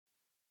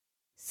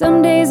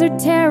Some days are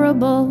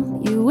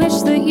terrible, you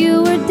wish that you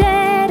were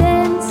dead.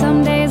 And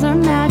some days are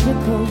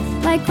magical,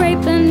 like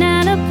crepe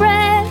banana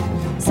bread.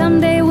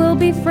 Someday we'll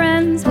be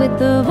friends with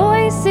the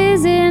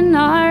voices in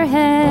our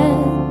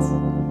heads.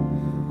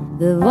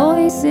 The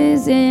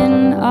voices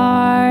in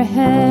our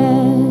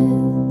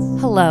heads.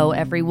 Hello,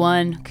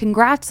 everyone.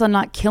 Congrats on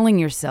not killing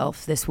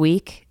yourself this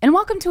week. And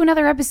welcome to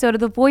another episode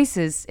of The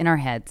Voices in Our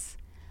Heads.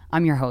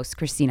 I'm your host,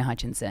 Christina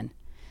Hutchinson.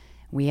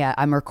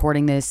 I'm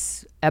recording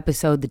this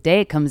episode the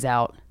day it comes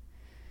out,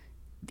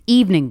 the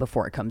evening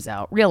before it comes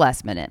out, real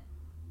last minute,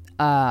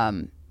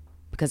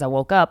 because I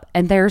woke up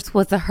and there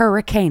was a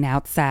hurricane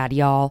outside,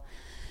 y'all.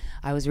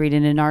 I was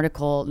reading an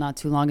article not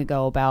too long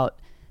ago about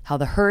how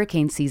the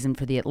hurricane season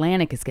for the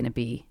Atlantic is going to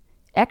be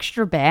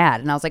extra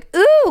bad. And I was like,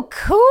 ooh,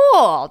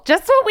 cool.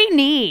 Just what we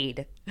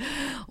need.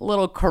 A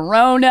little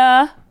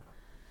Corona.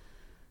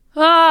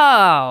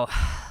 Oh.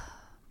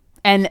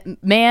 And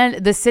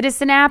man, the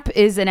Citizen app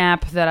is an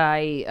app that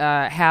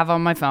I have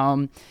on my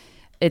phone.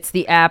 It's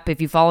the app.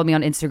 If you follow me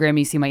on Instagram,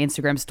 you see my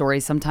Instagram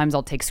stories. Sometimes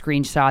I'll take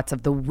screenshots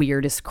of the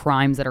weirdest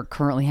crimes that are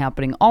currently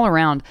happening all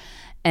around.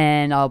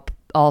 And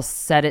I'll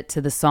set it to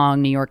the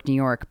song New York, New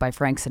York by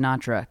Frank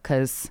Sinatra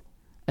because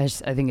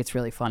I think it's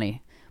really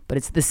funny. But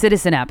it's the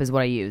Citizen app is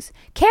what I use.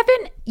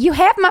 Kevin, you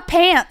have my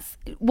pants.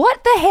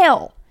 What the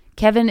hell?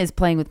 Kevin is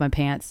playing with my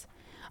pants.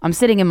 I'm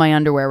sitting in my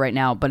underwear right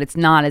now, but it's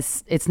not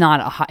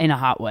in a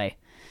hot way.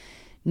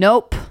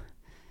 Nope.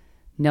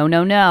 No.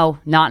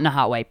 Not in a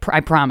hot way. I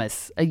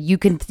promise. You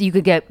could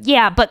get,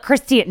 yeah, but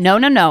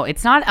Christina, no.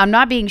 It's not, I'm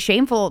not being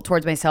shameful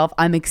towards myself.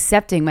 I'm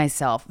accepting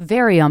myself.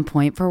 Very on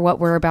point for what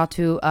we're about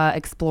to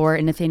explore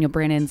in Nathaniel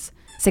Brannon's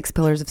 6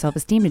 Pillars of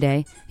Self-Esteem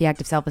today, the act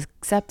of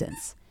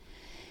self-acceptance.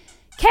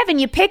 Kevin,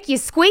 you pick your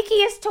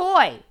squeakiest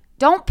toy.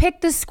 Don't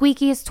pick the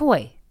squeakiest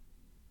toy.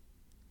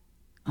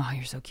 Oh,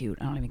 you're so cute.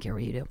 I don't even care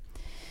what you do.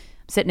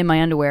 Sitting in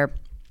my underwear.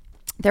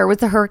 There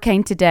was a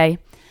hurricane today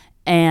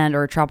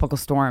or a tropical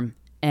storm.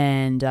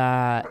 And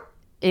this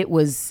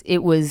is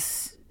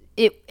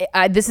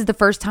the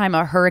first time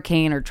a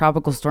hurricane or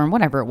tropical storm,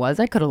 whatever it was,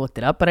 I could have looked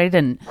it up, but I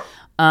didn't,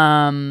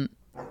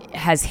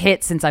 has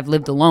hit since I've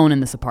lived alone in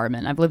this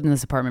apartment. I've lived in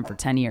this apartment for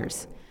 10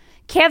 years.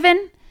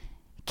 Kevin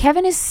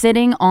is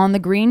sitting on the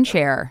green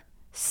chair,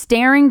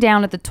 staring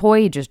down at the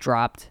toy he just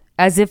dropped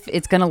as if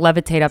it's going to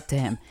levitate up to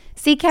him.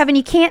 See, Kevin,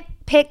 you can't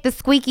pick the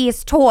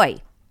squeakiest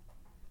toy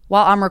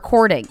while I'm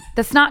recording.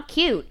 That's not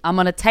cute. I'm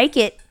going to take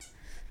it.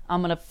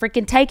 I'm going to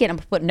freaking take it. I'm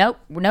going to put, nope,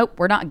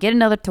 we're not getting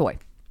another toy.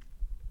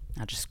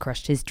 I just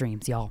crushed his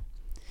dreams, y'all.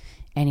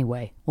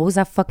 Anyway, what was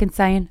I fucking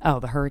saying? Oh,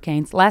 the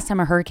hurricanes. Last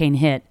time a hurricane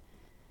hit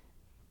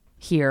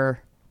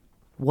here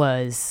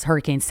was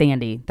Hurricane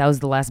Sandy. That was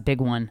the last big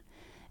one.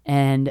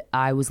 And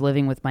I was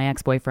living with my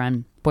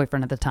boyfriend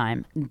at the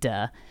time.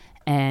 Duh.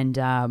 And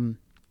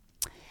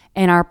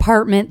our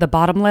apartment, the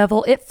bottom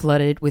level, it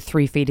flooded with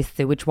 3 feet of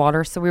sewage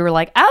water. So we were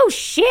like, oh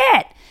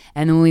shit.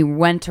 And then we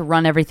went to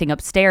run everything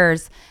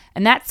upstairs.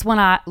 And that's when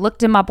I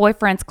looked in my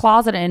boyfriend's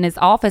closet in his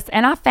office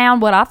and I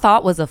found what I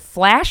thought was a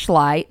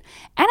flashlight.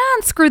 And I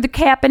unscrewed the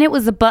cap and it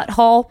was a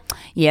butthole.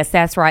 Yes,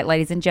 that's right,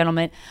 ladies and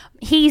gentlemen.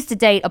 He used to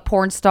date a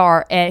porn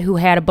star who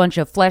had a bunch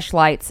of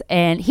flashlights,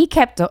 and he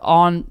held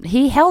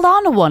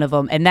on to one of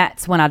them. And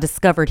that's when I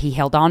discovered he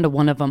held on to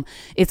one of them.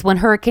 It's when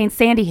Hurricane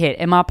Sandy hit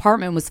and my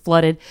apartment was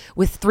flooded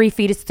with 3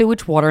 feet of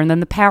sewage water and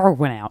then the power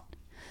went out.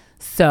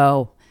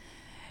 So,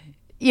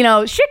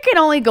 shit can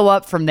only go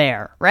up from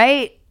there,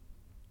 right?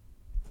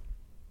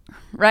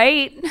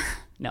 Right?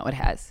 No, it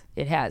has.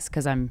 It has,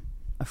 because I'm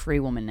a free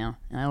woman now,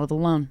 and I live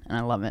alone, and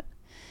I love it.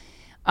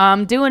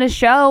 I'm doing a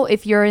show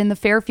if you're in the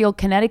Fairfield,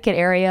 Connecticut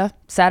area,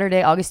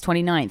 Saturday, August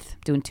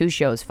 29th. Doing 2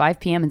 shows,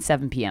 5 p.m. and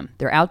 7 p.m.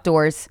 They're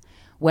outdoors.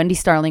 Wendy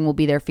Starling will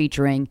be there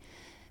featuring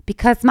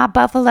Because My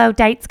Buffalo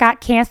Dates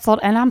Got Canceled,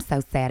 and I'm so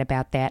sad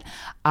about that.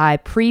 I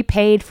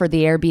prepaid for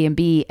the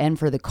Airbnb and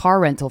for the car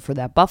rental for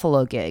that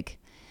Buffalo gig.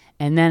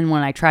 And then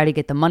when I tried to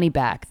get the money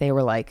back, they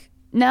were like,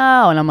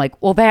 no. And I'm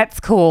like, well, that's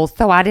cool.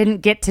 So I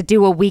didn't get to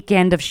do a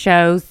weekend of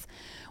shows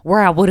where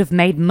I would have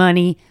made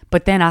money,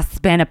 but then I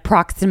spent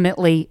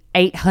approximately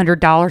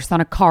 $800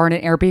 on a car and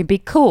an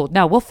Airbnb. Cool.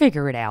 No, we'll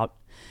figure it out.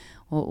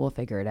 We'll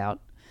figure it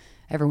out.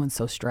 Everyone's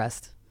so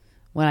stressed.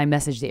 When I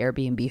messaged the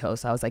Airbnb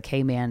host, I was like,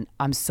 hey, man,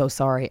 I'm so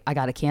sorry. I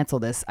got to cancel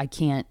this. I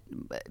can't.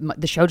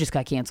 The show just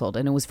got canceled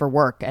and it was for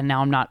work. And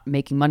now I'm not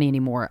making money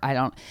anymore.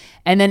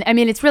 And then,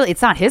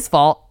 it's not his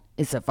fault.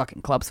 It's the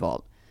fucking club's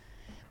fault.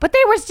 But they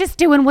was just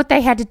doing what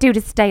they had to do to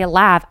stay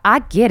alive. I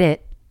get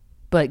it.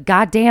 But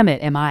God damn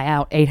it, am I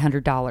out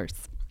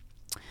 $800.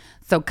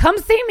 So come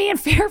see me in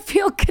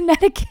Fairfield,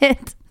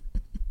 Connecticut.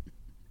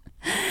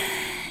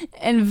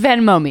 And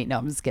Venmo me. No,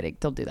 I'm just kidding.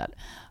 Don't do that.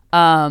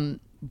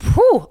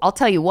 I'll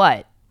tell you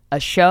what. A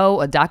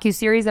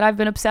docuseries that I've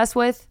been obsessed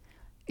with.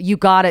 You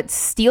got it.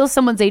 Steal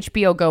someone's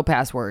HBO Go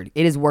password.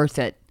 It is worth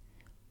it.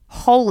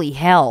 Holy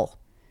hell.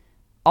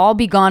 All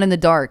Be Gone in the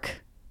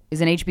Dark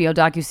is an HBO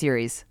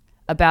docuseries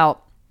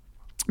about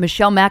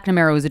Michelle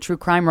McNamara, who's a true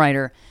crime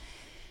writer.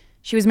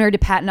 She was married to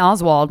Patton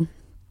Oswalt,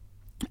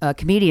 a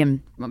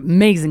comedian,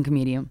 amazing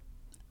comedian.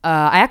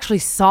 I actually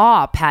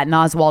saw Patton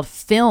Oswalt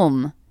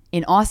film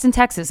in Austin,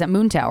 Texas at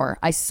Moon Tower.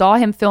 I saw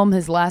him film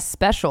his last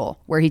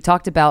special where he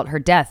talked about her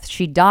death.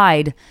 She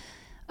died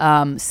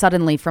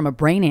suddenly from a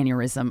brain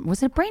aneurysm.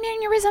 Was it a brain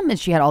aneurysm? And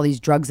she had all these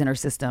drugs in her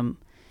system.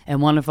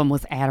 And one of them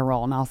was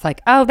Adderall. And I was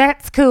like, oh,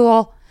 that's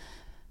cool.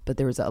 But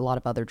there was a lot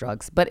of other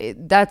drugs. But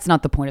that's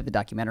not the point of the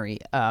documentary.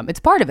 It's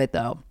part of it,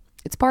 though.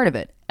 It's part of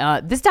it.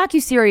 This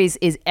docuseries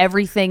is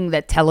everything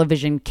that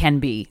television can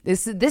be.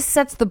 This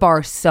sets the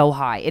bar so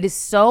high. It is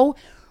so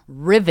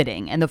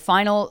riveting. And the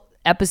final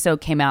episode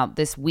came out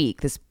this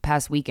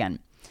past weekend.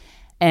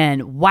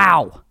 And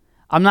wow.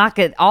 All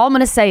I'm going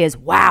to say is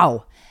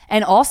wow.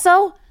 And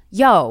also,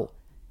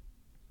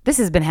 this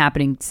has been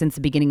happening since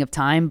the beginning of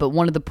time, but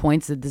one of the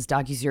points that this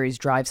docuseries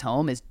drives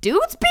home is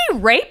dudes be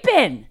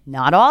raping.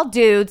 Not all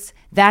dudes.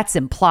 That's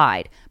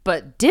implied.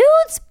 But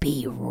dudes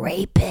be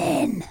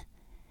raping.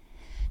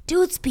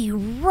 Dudes be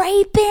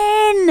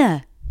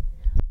raping.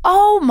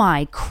 Oh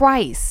my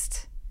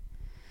Christ.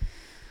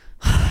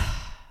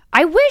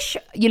 I wish,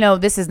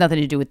 this has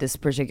nothing to do with this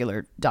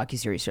particular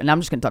docuseries, and I'm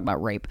just going to talk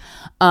about rape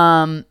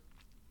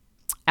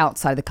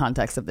outside the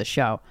context of the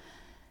show.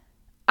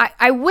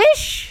 I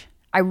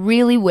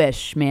really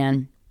wish,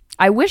 man.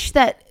 I wish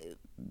that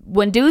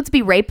when dudes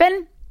be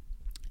raping,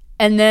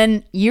 and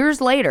then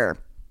years later,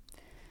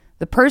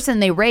 the person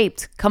they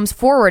raped comes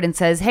forward and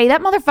says, hey,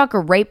 that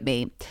motherfucker raped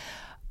me.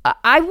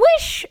 I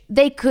wish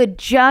they could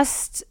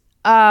just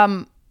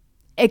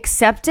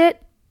accept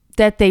it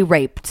that they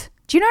raped.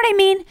 Do you know what I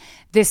mean?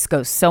 This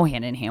goes so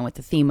hand in hand with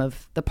the theme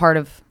of the part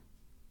of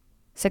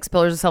 6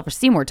 Pillars of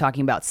Self-Esteem we're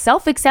talking about.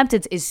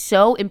 Self-acceptance is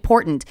so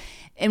important.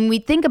 And we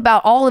think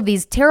about all of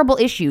these terrible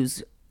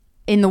issues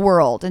in the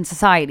world and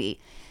society.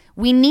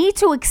 We need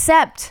to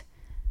accept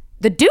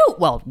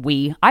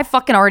I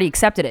fucking already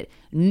accepted it.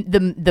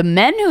 The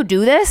men who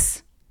do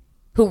this,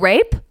 who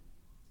rape,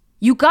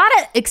 you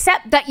gotta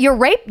accept that you're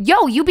raped.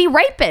 You be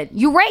raping.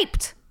 You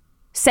raped.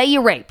 Say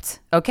you raped,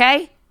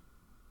 okay?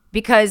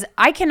 Because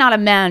I cannot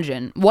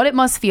imagine what it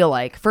must feel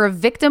like for a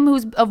victim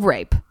of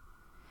rape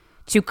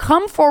to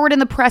come forward in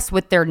the press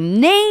with their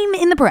name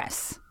in the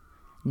press.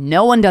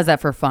 No one does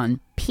that for fun.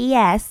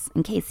 P.S.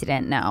 In case you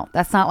didn't know,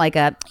 that's not like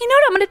you know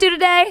what I'm going to do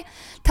today?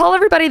 Tell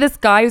everybody this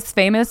guy who's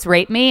famous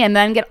raped me and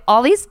then get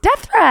all these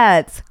death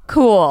threats.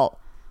 Cool.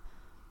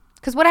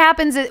 Because what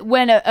happens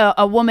when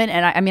a woman,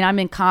 and I'm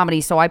in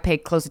comedy, so I pay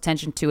close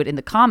attention to it in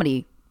the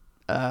comedy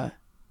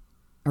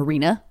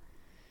arena.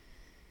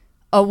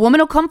 A woman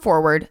will come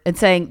forward and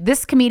saying,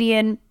 this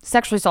comedian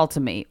sexually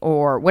assaulted me,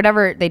 or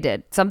whatever they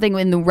did, something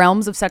in the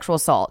realms of sexual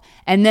assault.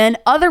 And then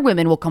other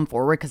women will come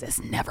forward, because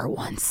it's never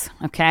once,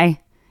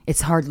 okay?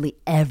 It's hardly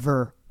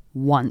ever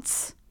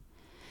once.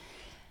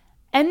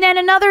 And then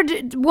another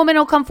woman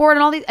will come forward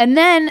and all these, and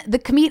then the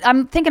comedian,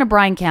 I'm thinking of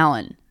Brian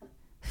Callen.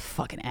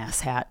 Fucking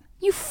asshat.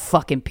 You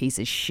fucking piece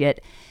of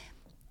shit.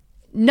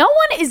 No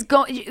one is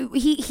going.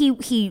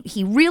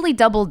 He really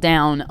doubled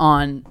down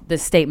on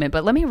this statement.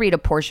 But let me read a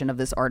portion of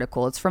this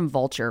article. It's from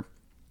Vulture.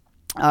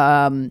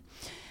 Where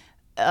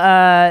do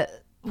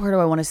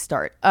I want to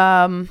start?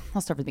 I'll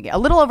start from the beginning. A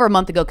little over a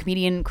month ago,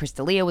 comedian Chris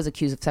D'Elia was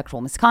accused of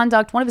sexual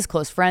misconduct. One of his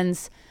close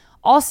friends,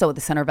 also at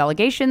the center of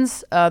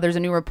allegations. There's a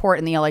new report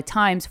in the LA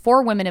Times.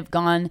 4 women have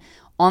gone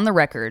on the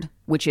record,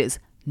 which is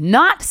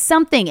not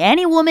something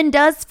any woman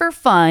does for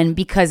fun,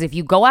 because if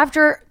you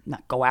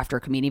not go after a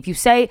comedian, if you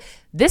say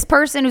this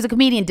person who's a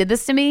comedian did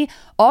this to me,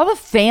 all the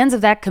fans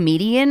of that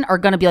comedian are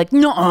going to be like,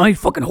 no, you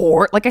fucking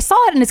whore. Like I saw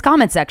it in his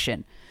comment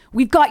section.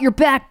 We've got your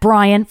back,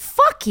 Brian.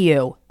 Fuck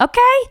you.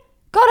 Okay?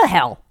 Go to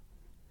hell.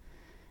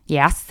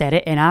 Yeah, I said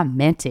it and I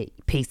meant it,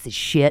 you piece of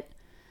shit.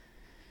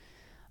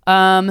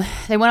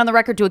 They went on the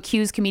record to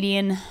accuse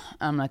comedian,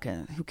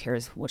 who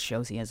cares what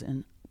shows he is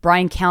in,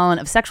 Brian Callen,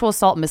 of sexual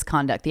assault and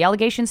misconduct. The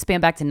allegations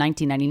span back to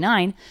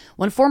 1999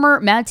 when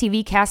former Mad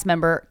TV cast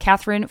member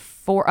Catherine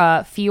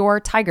Fior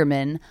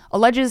Tigerman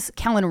alleges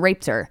Callen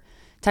raped her.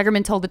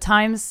 Tigerman told The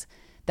Times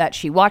that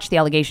she watched the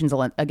allegations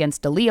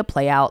against D'Elia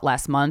play out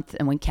last month,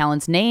 and when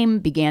Callen's name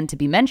began to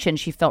be mentioned,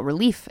 she felt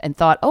relief and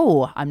thought,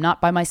 oh, I'm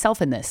not by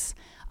myself in this.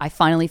 I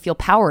finally feel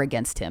power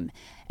against him.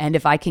 And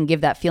if I can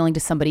give that feeling to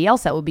somebody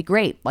else, that would be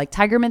great. Like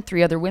Tigerman,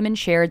 3 other women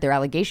shared their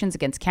allegations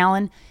against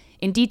Callen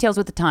in details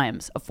with The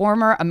Times. A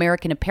former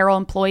American Apparel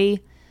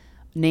employee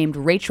named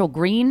Rachel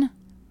Green,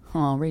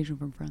 Rachel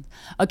from Friends,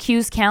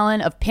 accused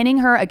Callen of pinning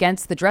her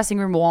against the dressing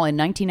room wall in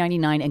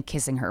 1999 and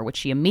kissing her, which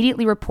she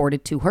immediately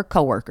reported to her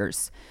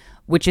coworkers,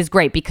 which is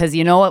great because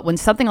you know what? When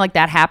something like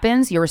that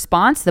happens, your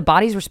response, the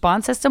body's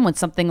response system, when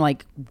something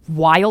like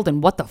wild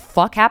and what the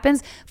fuck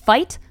happens,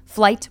 fight,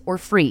 flight, or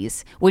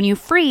freeze. When you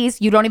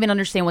freeze, you don't even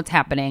understand what's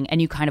happening and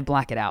you kind of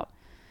black it out.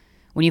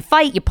 When you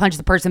fight, you punch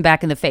the person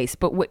back in the face.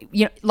 But when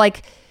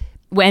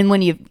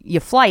you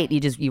flight,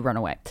 you run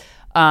away.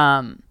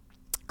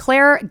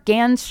 Claire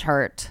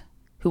Ganshart,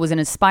 who was an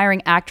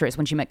aspiring actress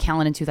when she met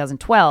Callen in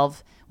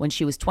 2012, when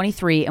she was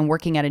 23 and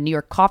working at a New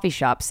York coffee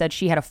shop, said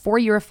she had a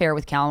 4-year affair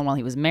with Callen while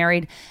he was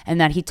married, and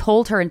that he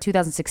told her in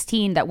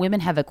 2016 that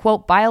women have a,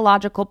 quote,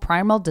 biological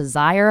primal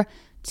desire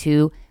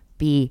to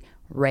be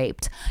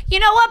raped. You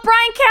know what,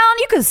 Brian Callen?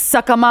 You can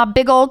suck on my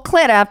big old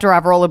clit after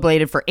I've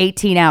rollerbladed for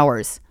 18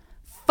 hours.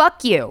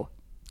 Fuck you.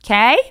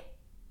 Okay?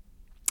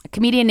 A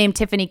comedian named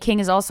Tiffany King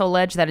has also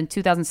alleged that in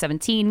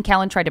 2017,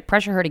 Callen tried to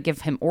pressure her to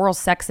give him oral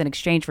sex in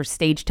exchange for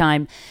stage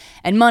time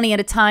and money at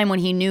a time when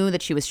he knew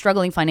that she was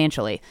struggling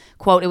financially.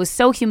 Quote, "It was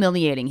so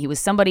humiliating. He was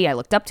somebody I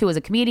looked up to as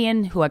a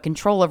comedian who had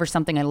control over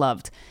something I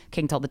loved."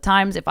 King told The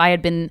Times, if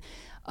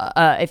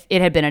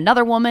it had been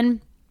another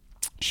woman,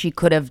 she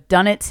could have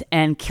done it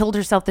and killed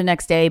herself the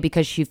next day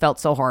because she felt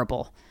so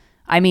horrible.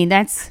 I mean,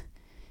 that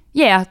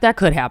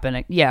could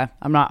happen. Yeah,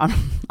 I'm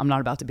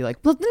not about to be like,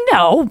 well,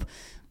 no.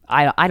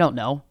 I don't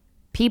know.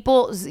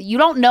 People, you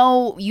don't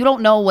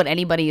know what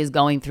anybody is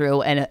going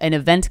through, and an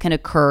event can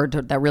occur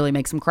that really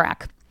makes them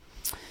crack.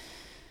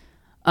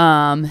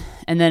 And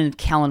then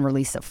Callen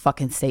released a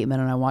fucking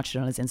statement, and I watched it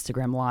on his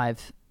Instagram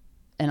Live.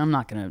 And I'm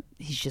not gonna.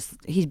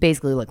 He's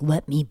basically like,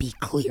 let me be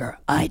clear.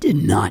 I did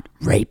not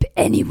rape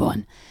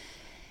anyone,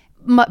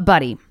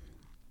 buddy.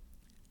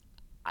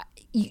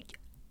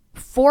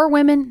 4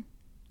 women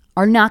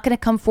are not gonna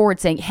come forward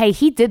saying, hey,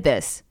 he did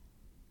this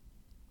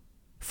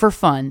for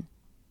fun.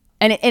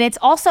 And it's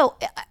also,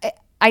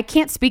 I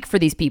can't speak for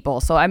these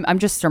people, so I'm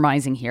just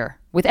surmising here.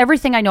 With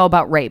everything I know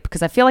about rape,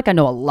 because I feel like I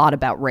know a lot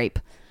about rape,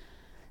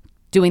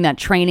 doing that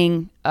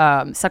training,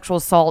 sexual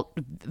assault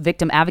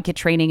victim advocate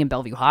training in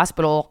Bellevue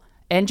Hospital,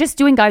 and just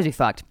doing Guys We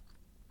Fucked.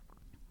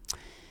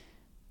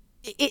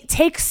 It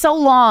takes so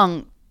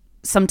long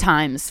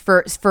sometimes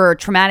for a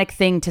traumatic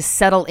thing to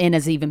settle in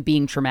as even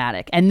being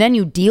traumatic, and then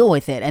you deal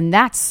with it, and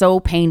that's so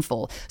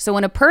painful. So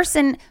when a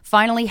person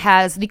finally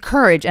has the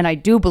courage, and I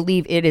do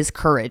believe it is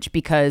courage,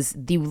 because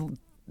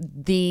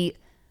the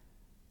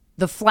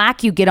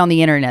flack you get on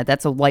the internet,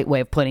 that's a light way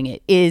of putting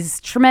it, is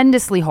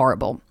tremendously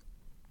horrible.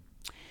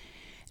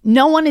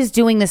 No one is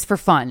doing this for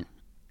fun.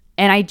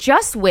 And I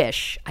just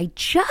wish,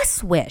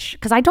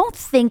 because I don't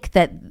think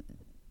that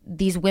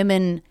these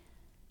women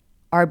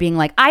are being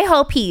like, I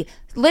hope he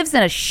lives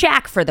in a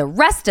shack for the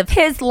rest of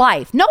his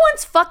life. No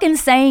one's fucking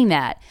saying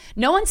that.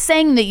 No one's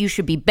saying that you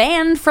should be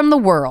banned from the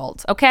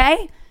world,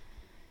 okay?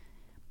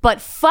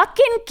 But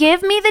fucking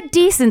give me the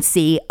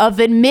decency of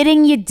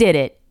admitting you did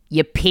it,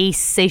 you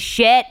piece of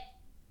shit,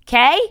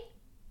 okay?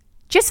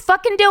 Just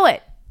fucking do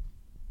it.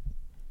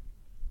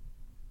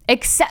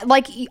 Except,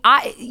 like,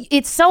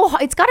 it's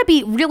got to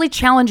be really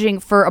challenging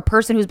for a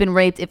person who's been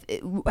raped,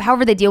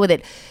 however they deal with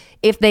it,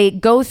 if they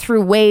go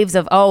through waves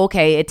of, oh,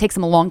 okay, it takes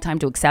them a long time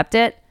to accept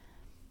it.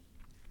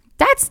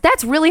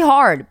 That's really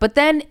hard. But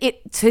then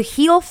to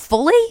heal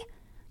fully,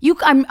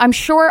 I'm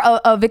sure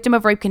a victim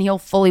of rape can heal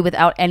fully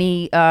without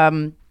any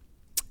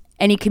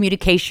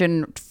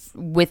communication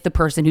with the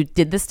person who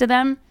did this to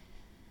them.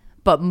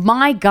 But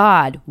my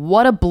God,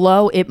 what a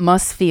blow it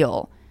must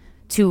feel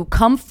to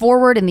come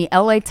forward in the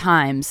LA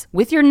Times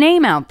with your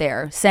name out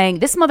there saying,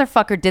 this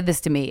motherfucker did this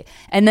to me.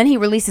 And then he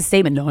released a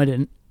statement, no, I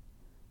didn't.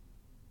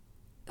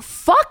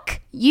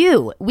 Fuck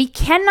you. We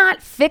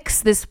cannot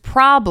fix this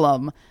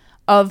problem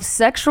of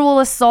sexual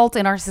assault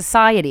in our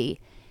society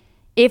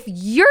if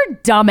your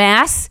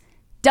dumbass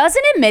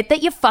doesn't admit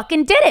that you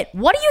fucking did it.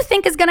 What do you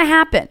think is going to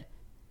happen?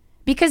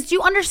 Because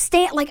you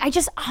understand, like,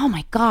 oh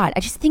my God, I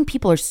just think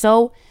people are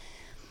so,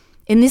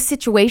 in these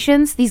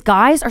situations, these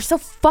guys are so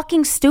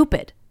fucking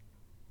stupid.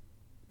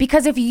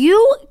 Because if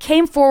you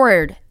came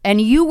forward and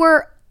you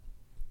were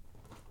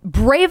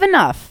brave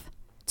enough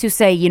to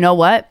say, you know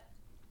what,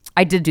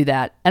 I did do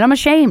that and I'm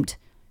ashamed,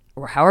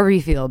 or however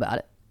you feel about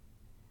it,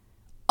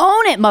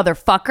 own it,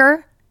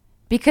 motherfucker,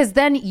 because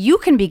then you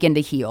can begin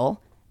to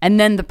heal, and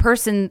then the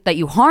person that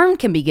you harmed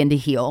can begin to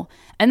heal,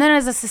 and then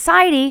as a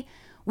society,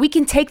 we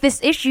can take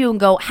this issue and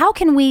go, how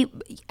can we,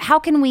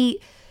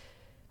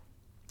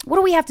 what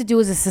do we have to do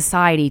as a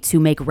society to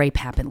make rape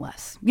happen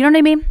less? You know what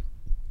I mean?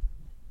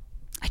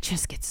 I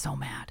just get so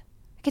mad.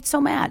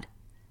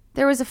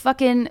 There was a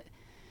fucking,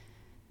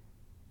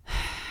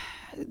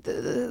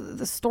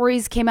 the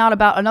stories came out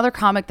about another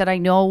comic that I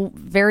know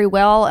very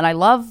well, and I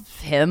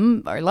love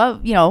him,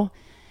 and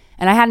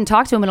I hadn't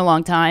talked to him in a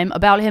long time,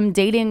 about him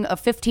dating a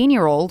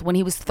 15-year-old when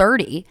he was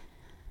 30.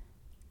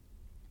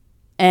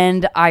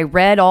 And I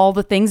read all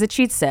the things that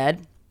she'd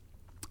said,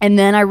 and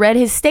then I read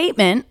his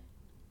statement,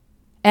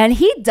 and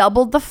he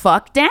doubled the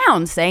fuck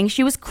down, saying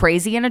she was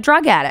crazy and a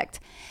drug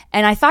addict.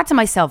 And I thought to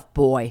myself,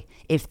 boy,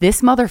 if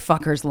this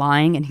motherfucker's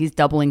lying and he's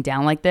doubling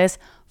down like this,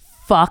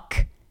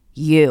 fuck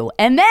you.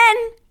 And then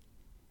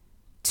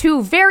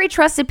 2 very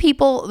trusted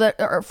people that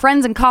are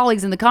friends and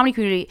colleagues in the comedy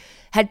community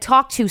had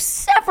talked to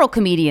several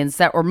comedians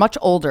that were much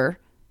older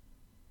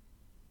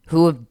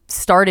who have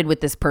started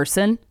with this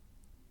person.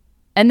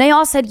 And they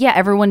all said, yeah,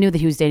 everyone knew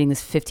that he was dating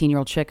this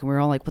 15-year-old chick. And we were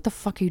all like, what the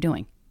fuck are you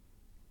doing?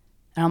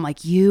 And I'm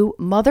like, you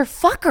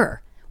motherfucker.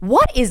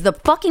 What is the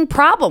fucking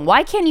problem?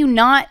 Why can you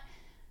not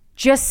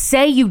just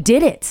say you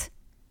did it?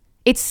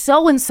 It's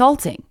so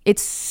insulting.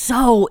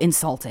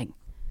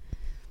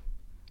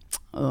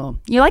 Oh,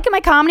 you liking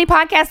my comedy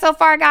podcast so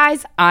far,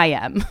 guys? I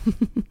am.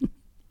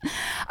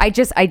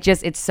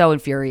 it's so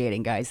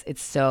infuriating, guys.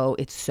 It's so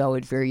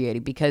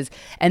infuriating because,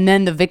 and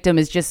then the victim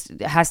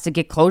has to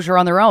get closure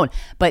on their own.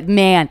 But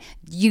man,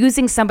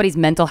 using somebody's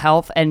mental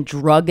health and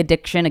drug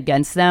addiction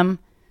against them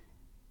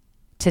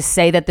to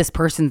say that this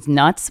person's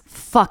nuts,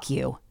 fuck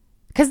you.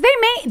 Because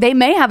they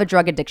may have a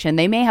drug addiction.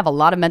 They may have a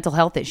lot of mental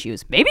health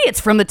issues. Maybe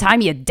it's from the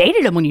time you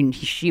dated him when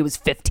she was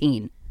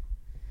 15.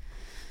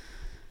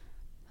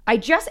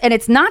 And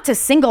it's not to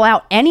single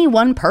out any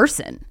one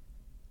person,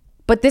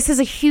 but this is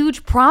a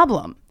huge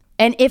problem.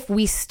 And if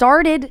we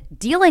started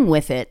dealing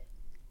with it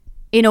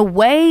in a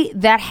way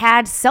that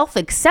had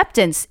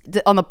self-acceptance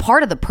on the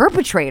part of the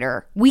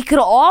perpetrator, we could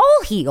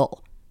all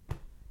heal.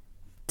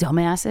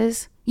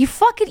 Dumbasses. You're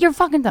fucking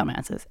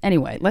dumbasses.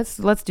 Anyway,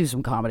 let's do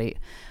some comedy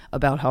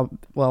about how,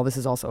 well, this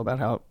is also about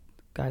how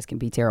guys can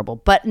be terrible,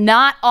 but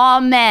not all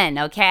men,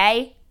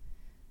 okay?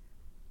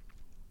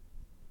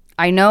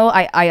 I know,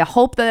 I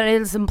hope that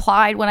it is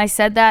implied when I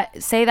say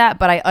that,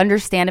 but I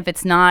understand if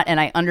it's not, and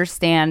I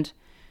understand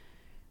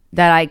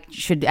that I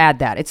should add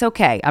that. It's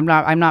okay. I'm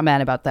not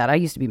mad about that. I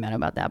used to be mad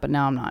about that, but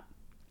now I'm not.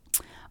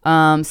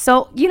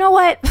 So you know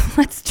what?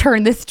 Let's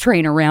turn this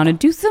train around and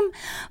do some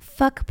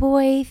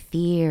fuckboy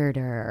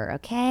theater,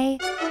 okay?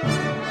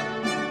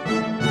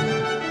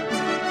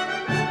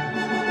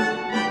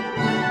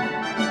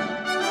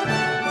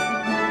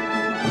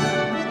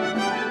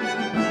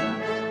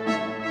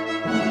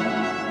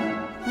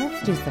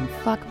 Do some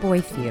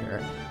fuckboy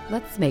theater.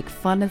 Let's make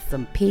fun of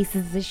some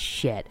pieces of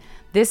shit.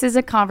 This is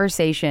a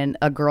conversation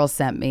a girl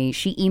sent me.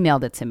 She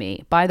emailed it to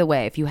me. By the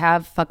way, if you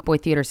have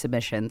fuckboy theater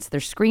submissions,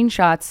 there's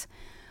screenshots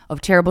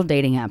of terrible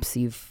dating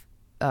apps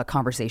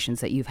conversations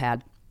that you've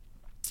had.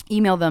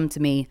 Email them to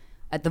me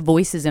at the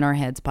Voices in Our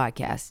Heads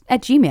podcast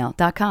at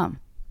gmail.com.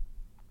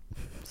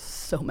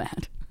 So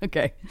mad.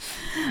 Okay.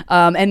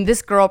 And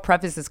this girl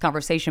prefaced this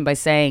conversation by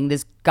saying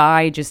this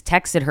guy just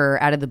texted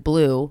her out of the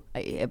blue.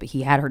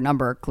 He had her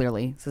number,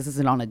 clearly. So this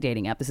isn't on a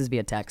dating app. This is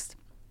via text.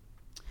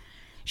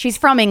 She's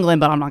from England,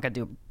 but I'm not going to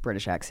do a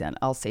British accent.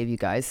 I'll save you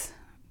guys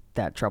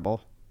that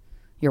trouble.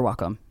 You're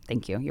welcome.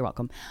 Thank you. You're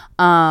welcome.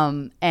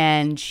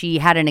 And she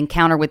had an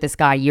encounter with this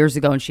guy years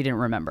ago, and she didn't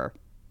remember.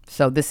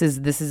 So this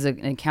is an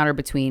encounter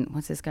between,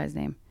 what's this guy's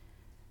name?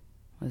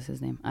 What is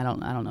his name? I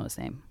don't know his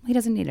name. He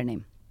doesn't need a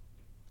name.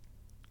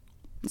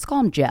 Let's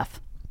call him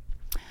Jeff.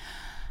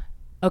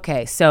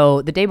 Okay,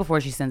 so the day before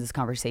she sends this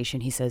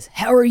conversation, he says,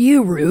 "How are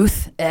you,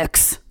 Ruth,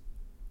 X?"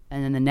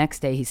 And then the next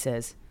day he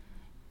says,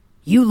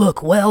 "You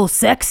look well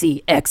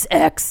sexy,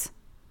 XX."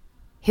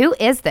 Who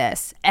is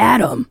this?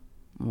 Adam.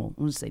 Well,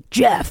 we'll just say,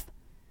 Jeff.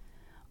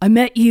 I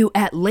met you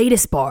at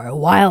Latest Bar a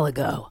while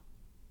ago.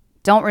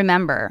 Don't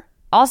remember.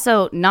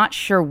 Also, not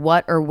sure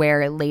what or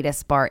where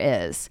Latest Bar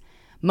is.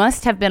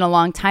 Must have been a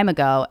long time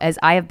ago, as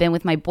I have been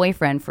with my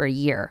boyfriend for a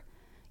year.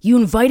 You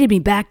invited me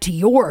back to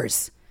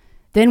yours.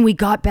 Then we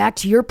got back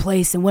to your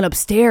place and went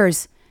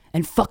upstairs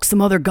and fucked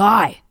some other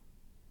guy.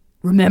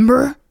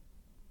 Remember?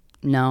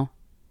 No.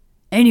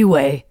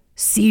 Anyway,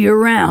 see you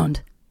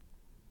around.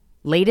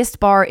 Latest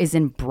Bar is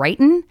in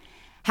Brighton?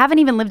 Haven't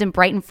even lived in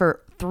Brighton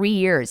for 3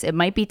 years. It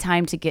might be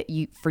time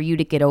for you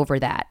to get over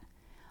that.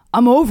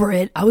 I'm over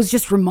it. I was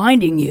just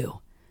reminding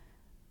you.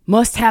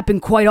 Must happen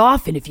quite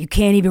often if you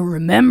can't even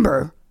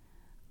remember.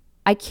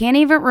 I can't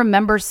even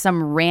remember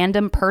some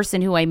random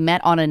person who I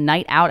met on a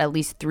night out at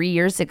least 3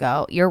 years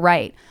ago. You're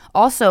right.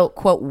 Also,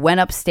 quote, went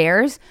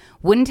upstairs,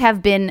 wouldn't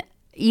have been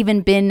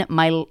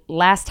my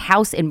last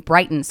house in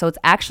Brighton. So it's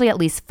actually at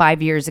least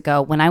 5 years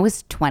ago when I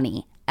was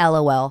 20.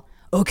 LOL.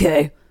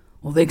 Okay.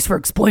 Well, thanks for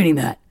explaining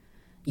that.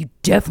 You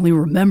definitely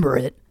remember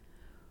it.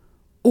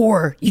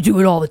 Or you do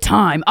it all the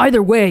time.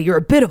 Either way, you're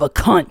a bit of a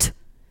cunt.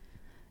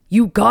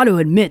 You got to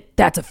admit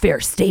that's a fair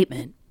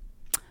statement.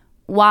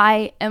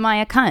 Why am I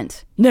a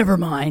cunt? Never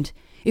mind.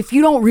 If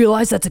you don't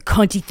realize that's a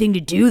cunty thing to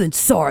do, then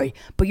sorry,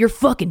 but you're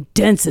fucking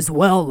dense as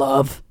well,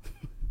 love.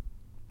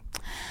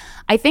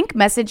 I think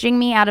messaging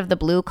me out of the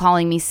blue,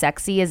 calling me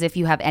sexy as if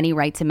you have any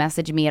right to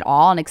message me at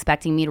all and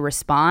expecting me to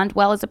respond,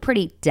 well, is a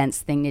pretty dense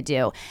thing to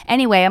do.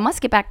 Anyway, I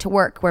must get back to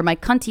work, where my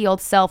cunty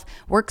old self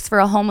works for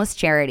a homeless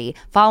charity,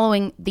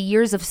 following the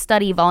years of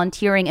study,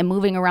 volunteering, and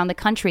moving around the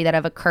country that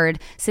have occurred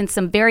since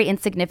some very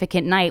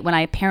insignificant night when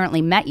I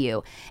apparently met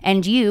you.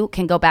 And you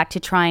can go back to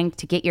trying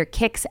to get your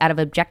kicks out of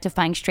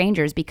objectifying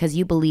strangers because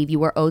you believe you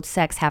were owed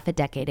sex half a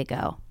decade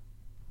ago.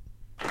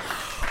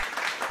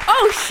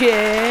 Oh,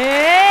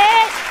 shit!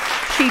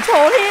 She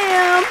told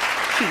him.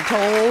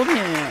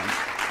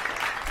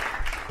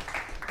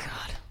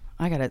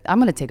 God, I'm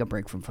gonna take a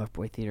break from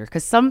fuckboy theater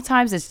because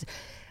sometimes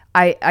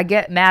I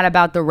get mad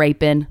about the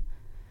raping,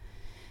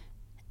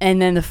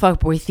 and then the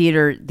fuckboy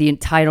theater, the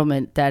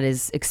entitlement that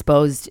is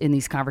exposed in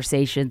these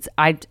conversations.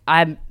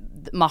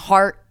 My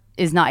heart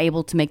is not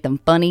able to make them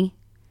funny,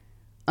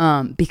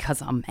 because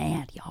I'm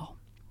mad, y'all.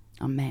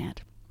 I'm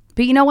mad.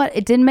 But you know what?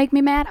 It didn't make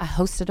me mad. I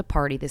hosted a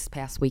party this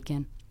past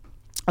weekend,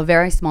 a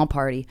very small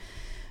party.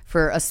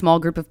 For a small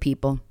group of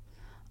people.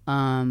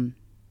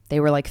 They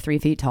were like 3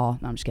 feet tall.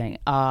 No, I'm just kidding.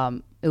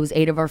 It was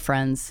 8 of our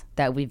friends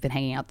that we've been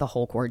hanging out the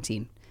whole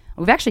quarantine.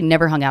 We've actually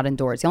never hung out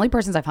indoors. The only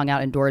persons I've hung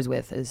out indoors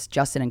with is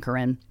Justin and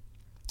Corinne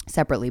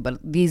separately, but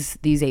these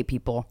 8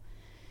 people,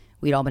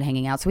 we'd all been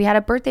hanging out. So we had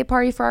a birthday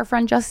party for our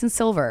friend Justin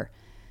Silver,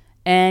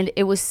 and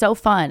it was so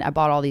fun. I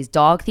bought all these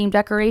dog themed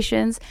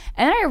decorations,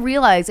 and then I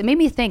realized, it made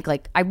me think,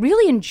 like, I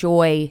really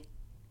enjoyed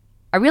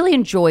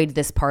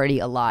this party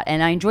a lot,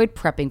 and I enjoyed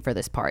prepping for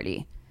this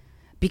party,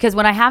 because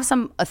when I have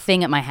a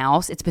thing at my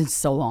house, it's been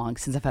so long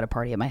since I've had a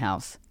party at my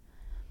house,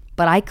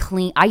 but I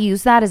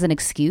use that as an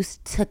excuse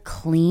to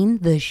clean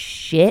the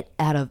shit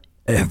out of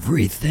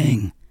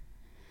everything.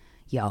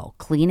 Yo,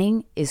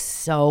 cleaning is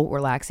so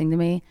relaxing to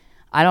me.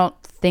 I don't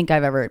think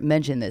I've ever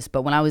mentioned this,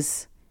 but when I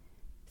was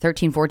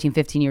 13, 14,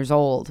 15 years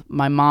old,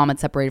 my mom had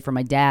separated from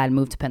my dad,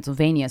 moved to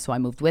Pennsylvania, so I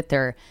moved with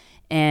her.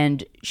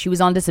 And she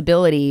was on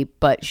disability,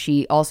 but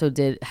she also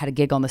had a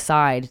gig on the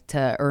side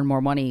to earn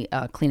more money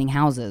cleaning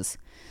houses.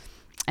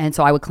 And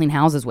so I would clean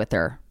houses with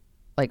her,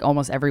 like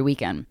almost every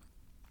weekend,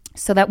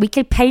 so that we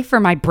could pay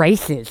for my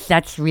braces.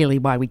 That's really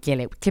why we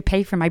did it, to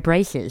pay for my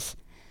braces.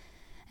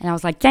 And I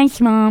was like, thanks,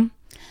 Mom.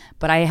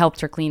 But I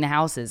helped her clean the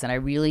houses, and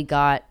you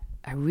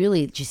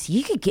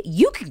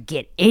could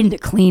get into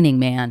cleaning,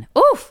 man.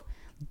 Oof.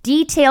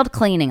 Detailed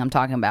cleaning I'm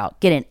talking about.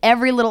 Get in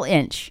every little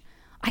inch.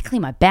 I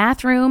cleaned my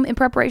bathroom in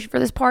preparation for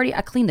this party.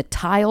 I cleaned the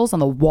tiles on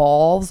the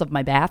walls of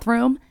my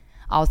bathroom.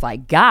 I was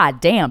like,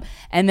 God damn.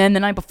 And then the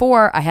night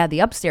before, I had the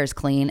upstairs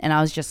clean, and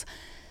I was just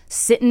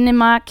sitting in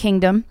my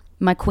queendom,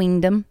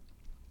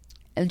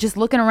 and just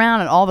looking around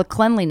at all the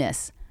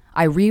cleanliness.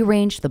 I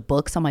rearranged the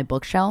books on my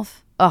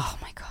bookshelf. Oh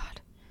my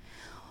God.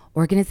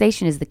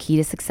 Organization is the key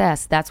to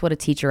success. That's what a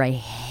teacher I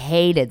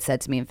hated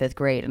said to me in 5th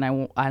grade, and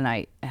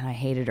I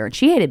hated her, and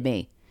she hated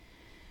me.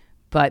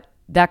 But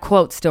that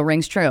quote still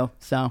rings true.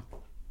 So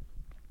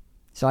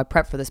I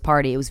prepped for this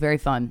party. It was very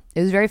fun.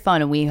 And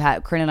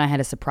Corinne and I had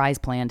a surprise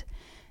planned.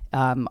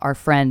 Our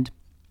friend,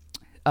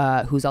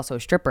 who's also a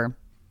stripper,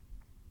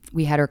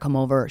 we had her come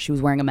over. She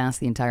was wearing a mask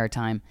the entire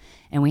time,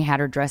 and we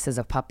had her dressed as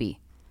a puppy,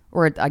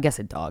 or I guess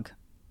a dog.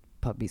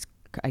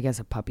 I guess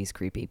a puppy's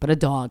creepy, but a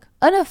dog,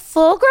 and a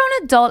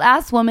full-grown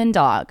adult-ass woman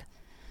dog.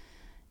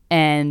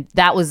 And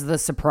that was the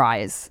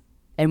surprise.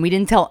 And we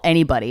didn't tell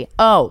anybody.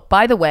 Oh,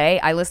 by the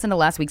way, I listened to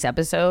last week's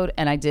episode,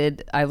 and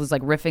I was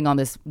like riffing on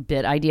this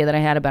bit idea that I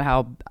had about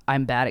how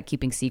I'm bad at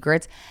keeping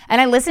secrets.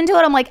 And I listened to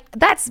it. I'm like,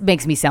 that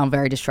makes me sound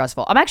very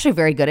distrustful. I'm actually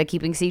very good at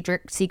keeping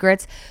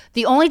secrets.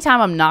 The only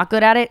time I'm not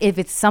good at it, if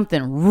it's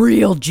something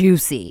real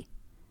juicy.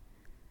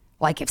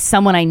 Like if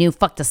someone I knew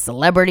fucked a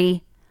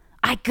celebrity,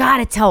 I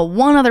gotta tell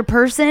one other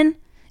person,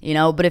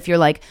 but if you're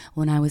like,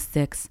 when I was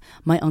 6,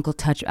 my uncle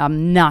touched,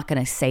 I'm not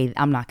gonna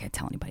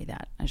tell anybody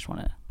that. I just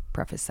want to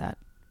preface that.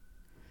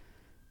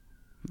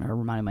 I'm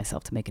reminding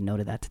myself to make a note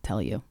of that to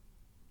tell you,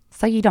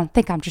 so you don't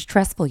think I'm just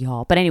trustful,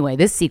 y'all. But anyway,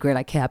 this secret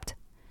I kept,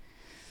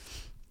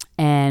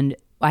 and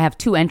I have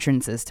 2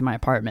 entrances to my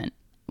apartment.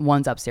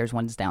 One's upstairs,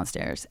 one's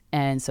downstairs.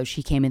 And so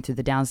she came in through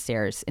the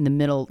downstairs in the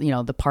middle.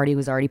 The party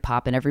was already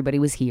popping. Everybody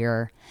was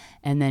here.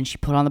 And then she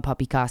put on the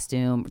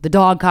the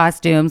dog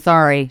costume.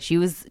 Sorry. She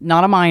was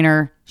not a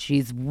minor.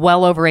 She's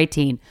well over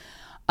 18.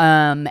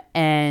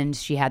 And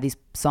she had these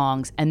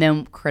songs. And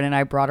then Corinne and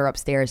I brought her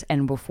upstairs.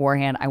 And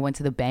beforehand, I went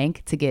to the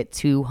bank to get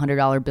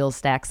 $200 bill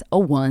stacks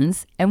of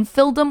ones and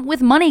filled them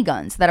with money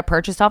guns that I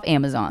purchased off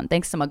Amazon.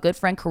 Thanks to my good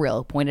friend Kirill,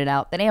 who pointed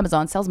out that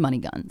Amazon sells money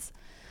guns.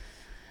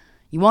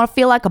 You want to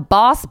feel like a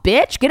boss,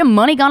 bitch? Get a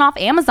money gun off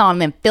Amazon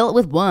and then fill it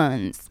with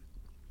ones.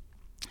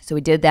 So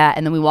we did that,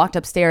 and then we walked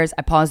upstairs.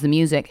 I paused the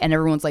music, and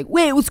everyone's like,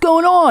 wait, what's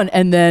going on?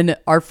 And then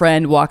our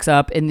friend walks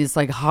up in this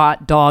like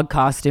hot dog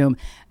costume,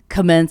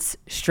 commence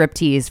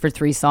striptease for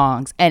 3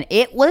 songs. And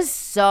it was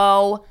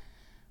so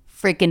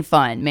freaking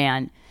fun,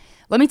 man.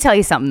 Let me tell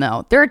you something,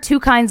 though. There are 2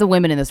 kinds of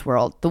women in this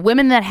world. The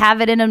women that have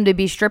it in them to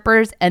be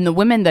strippers, and the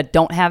women that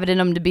don't have it in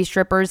them to be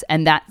strippers,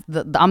 and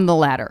I'm the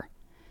latter.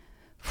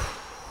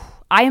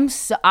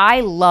 I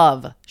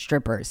love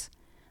strippers,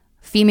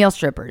 female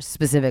strippers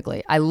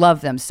specifically. I love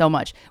them so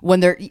much.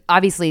 When they're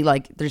obviously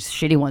like, there's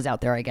shitty ones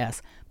out there, I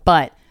guess.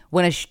 But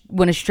when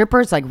a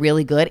stripper is like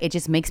really good, it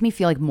just makes me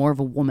feel like more of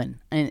a woman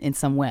in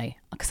some way.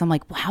 Because I'm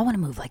like, wow, I want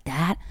to move like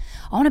that.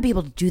 I want to be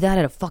able to do that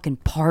at a fucking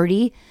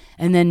party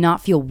and then not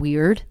feel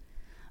weird.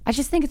 I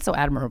just think it's so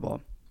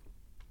admirable.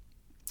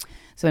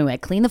 So anyway, I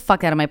cleaned the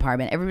fuck out of my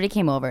apartment. Everybody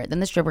came over.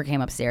 Then the stripper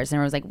came upstairs and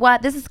I was like,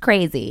 what? This is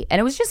crazy. And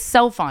it was just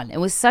so fun. It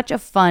was such a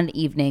fun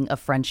evening of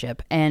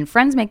friendship. And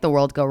friends make the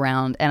world go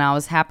round. And I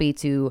was happy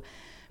to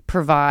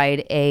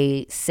provide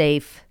a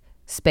safe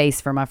space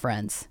for my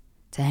friends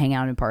to hang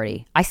out and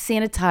party. I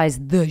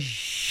sanitized the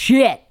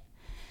shit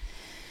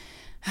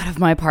out of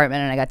my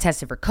apartment. And I got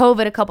tested for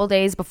COVID a couple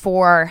days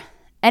before.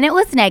 And it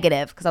was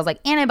negative because I was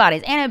like,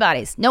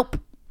 antibodies. Nope.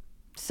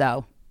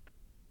 So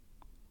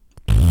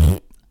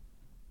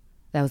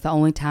that was the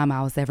only time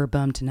I was ever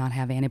bummed to not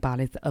have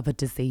antibodies of a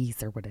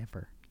disease or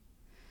whatever.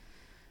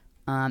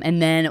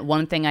 And then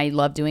one thing I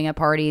love doing at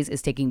parties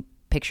is taking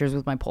pictures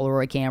with my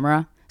Polaroid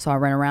camera. So I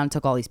ran around and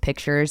took all these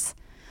pictures.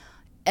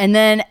 And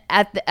then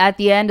at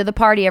the end of the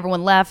party,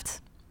 everyone left.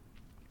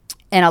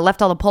 And I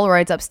left all the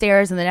Polaroids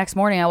upstairs. And the next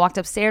morning I walked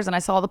upstairs and I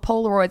saw the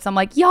Polaroids. I'm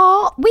like,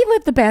 y'all, we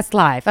live the best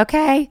life,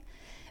 okay?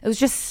 It was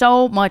just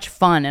so much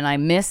fun. And I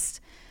missed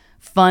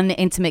fun,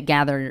 intimate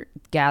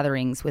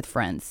gatherings with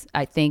friends.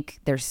 I think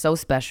they're so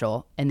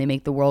special and they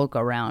make the world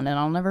go round. And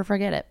I'll never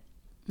forget it.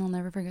 I'll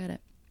never forget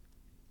it.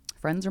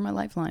 Friends are my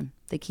lifeline.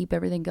 They keep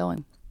everything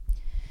going.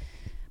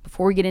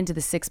 Before we get into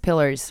the 6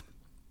 pillars,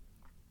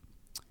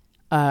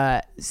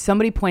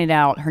 somebody pointed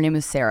out, her name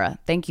is Sarah.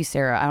 Thank you,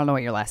 Sarah. I don't know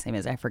what your last name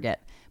is. I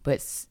forget.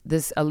 But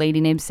a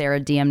lady named Sarah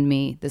DM'd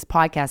me this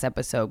podcast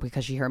episode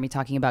because she heard me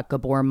talking about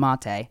Gabor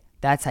Mate.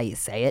 That's how you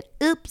say it.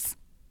 Oops.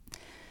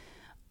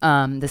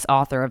 This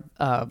author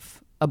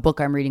of a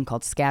book I'm reading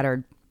called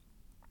Scattered.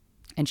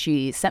 And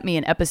she sent me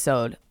an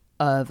episode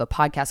of a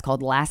podcast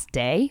called Last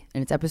Day.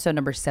 And it's episode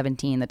number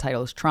 17. The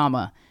title is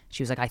Trauma.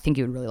 She was like, I think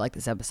you would really like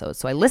this episode.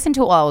 So I listened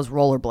to it while I was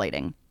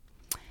rollerblading.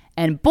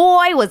 And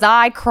boy, was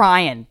I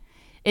crying.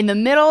 In the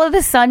middle of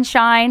the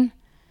sunshine,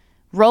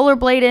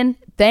 rollerblading.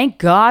 Thank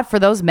God for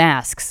those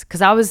masks.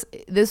 Because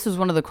this is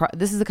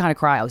the kind of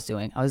cry I was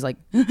doing. I was like,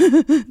 this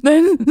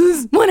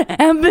is what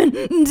happened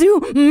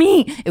to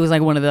me. It was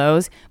like one of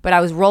those. But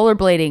I was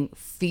rollerblading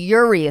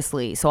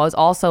furiously. So I was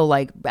also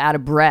like out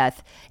of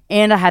breath.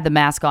 And I had the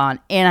mask on.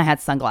 And I had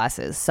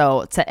sunglasses.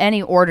 So to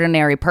any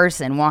ordinary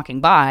person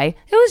walking by,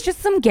 it was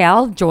just some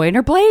gal enjoying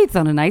her blades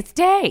on a nice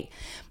day.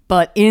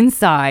 But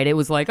inside, it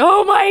was like,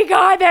 oh my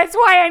God, that's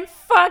why I'm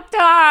fucked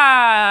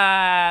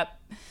up.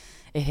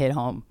 It hit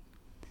home.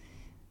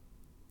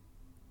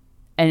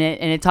 And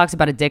it talks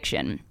about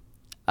addiction.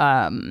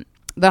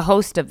 The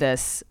host of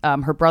this,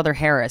 her brother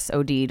Harris,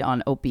 OD'd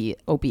on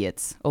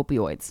opioids.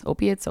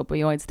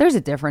 There's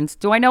a difference.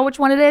 Do I know which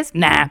one it is?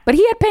 Nah, but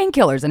he had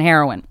painkillers and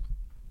heroin.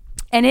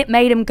 And it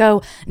made him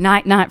go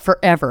night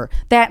forever.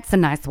 That's a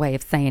nice way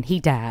of saying he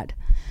died.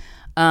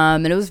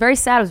 And it was very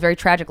sad. It was a very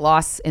tragic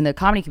loss in the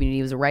comedy community.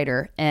 He was a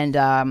writer. And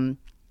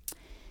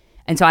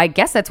so I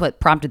guess that's what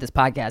prompted this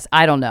podcast.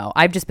 I don't know.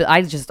 I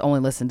just only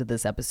listened to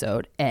this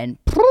episode and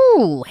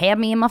had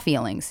me in my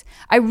feelings.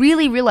 I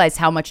really realized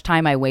how much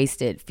time I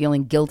wasted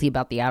feeling guilty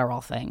about the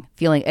Adderall thing,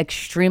 feeling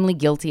extremely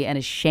guilty and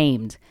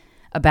ashamed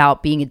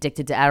about being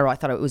addicted to Adderall. I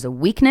thought it was a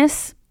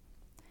weakness.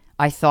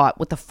 I thought,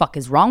 what the fuck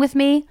is wrong with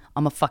me?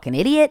 I'm a fucking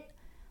idiot.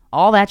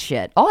 All that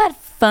shit. All that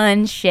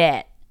fun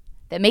shit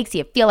that makes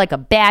you feel like a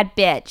bad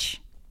bitch.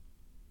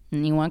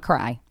 And you want to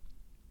cry.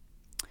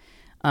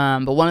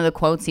 But one of the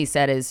quotes he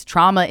said is,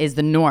 trauma is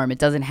the norm. It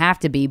doesn't have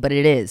to be, but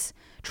it is.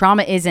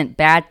 Trauma isn't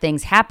bad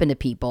things happen to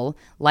people.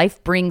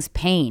 Life brings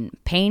pain.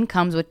 Pain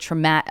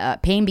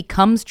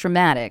becomes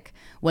traumatic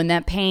when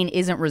that pain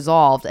isn't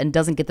resolved and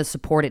doesn't get the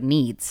support it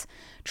needs.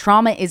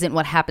 Trauma isn't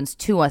what happens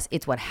to us.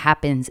 It's what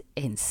happens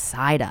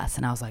inside us.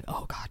 And I was like,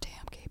 oh,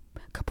 goddamn,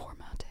 Gabor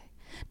Mate.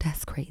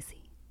 That's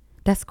crazy.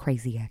 That's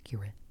crazy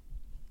accurate.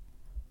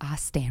 I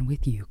stand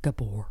with you,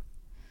 Gabor.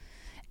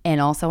 And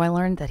also I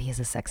learned that he has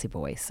a sexy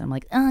voice. I'm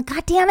like, oh,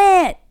 God damn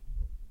it.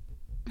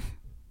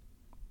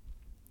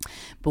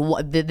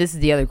 But this is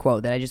the other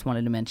quote that I just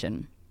wanted to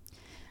mention.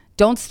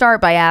 Don't start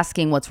by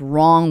asking what's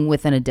wrong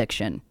with an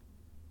addiction.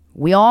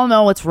 We all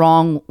know what's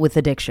wrong with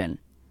addiction.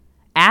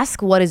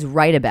 Ask what is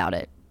right about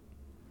it.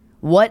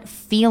 What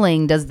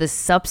feeling does this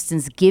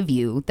substance give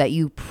you that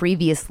you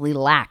previously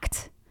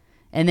lacked?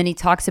 And then he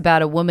talks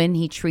about a woman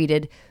he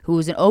treated who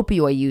was an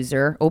opiate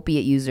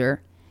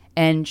user.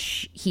 And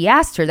he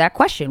asked her that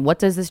question, what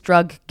does this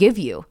drug give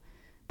you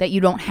that you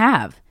don't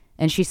have?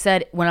 And she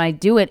said, when I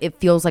do it, it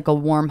feels like a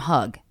warm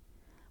hug.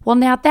 Well,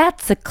 now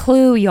that's a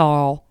clue,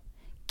 y'all.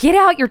 Get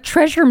out your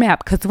treasure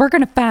map because we're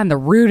going to find the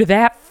root of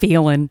that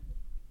feeling.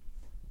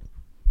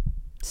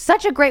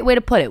 Such a great way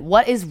to put it.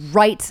 What is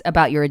right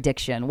about your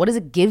addiction? What does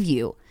it give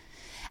you?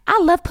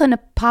 I love putting a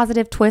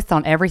positive twist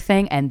on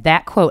everything, and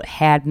that quote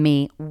had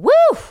me,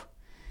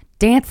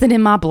 dancing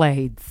in my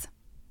blades.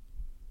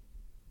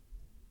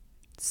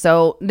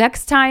 So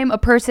next time a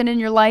person in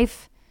your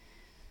life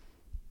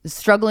is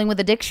struggling with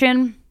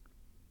addiction,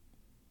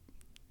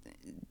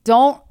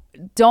 don't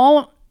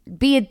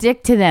be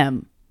addicted to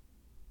them.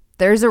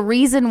 There's a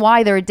reason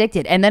why they're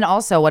addicted. And then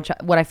also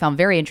what I found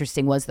very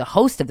interesting was the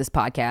host of this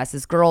podcast,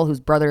 this girl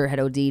whose brother had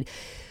OD'd,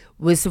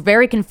 was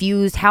very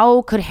confused.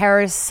 How could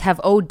Harris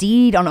have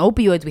OD'd on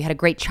opioids? We had a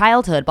great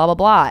childhood, blah, blah,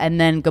 blah. And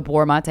then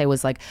Gabor Mate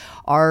was like,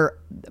 our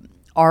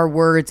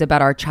words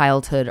about our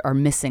childhood are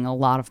missing a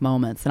lot of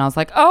moments. And I was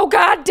like, oh,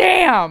 God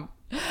damn.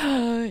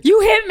 You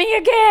hit me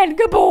again,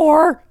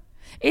 Gabor.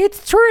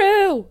 It's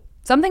true.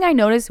 Something I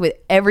noticed with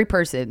every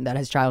person that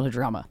has childhood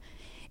trauma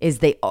is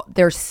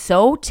they're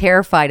so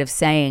terrified of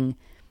saying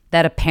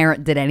that a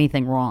parent did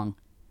anything wrong.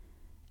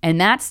 And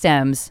that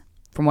stems,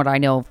 from what I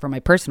know from my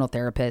personal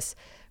therapist,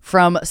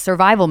 from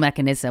survival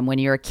mechanism. When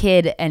you're a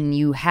kid and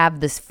you have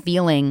this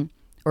feeling,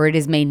 or it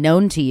is made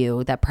known to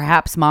you, that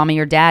perhaps mommy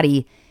or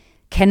daddy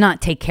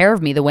cannot take care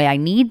of me the way I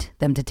need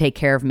them to take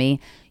care of me,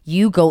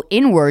 you go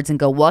inwards and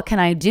go, what can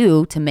I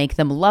do to make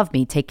them love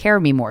me, take care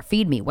of me more,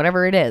 feed me,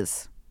 whatever it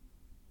is.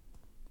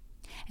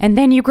 And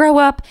then you grow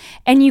up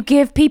and you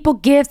give people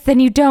gifts and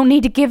you don't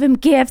need to give them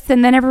gifts.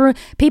 And then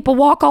people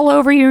walk all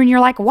over you and you're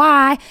like,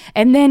 why?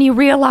 And then you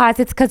realize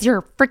it's because you're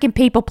a freaking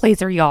people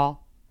pleaser,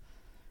 y'all.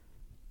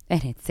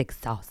 And it's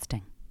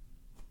exhausting.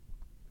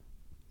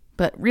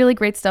 But really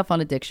great stuff on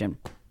addiction.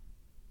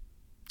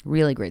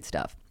 Really great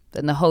stuff.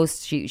 And the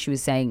host, she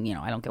was saying,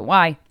 I don't get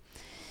why.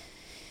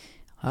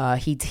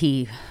 He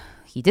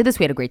did this.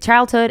 We had a great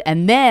childhood.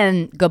 And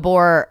then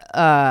Gabor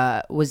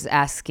was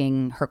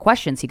asking her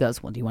questions. He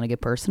goes, well, do you want to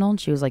get personal?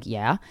 And she was like,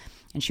 yeah.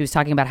 And she was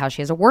talking about how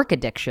she has a work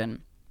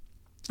addiction,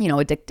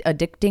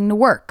 addicting to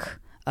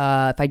work.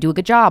 If I do a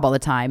good job all the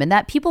time. And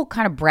that people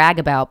kind of brag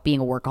about being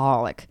a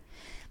workaholic.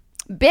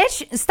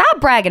 Bitch, stop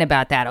bragging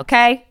about that,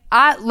 okay?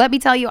 Let me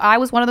tell you, I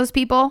was one of those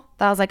people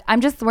that I was like, I'm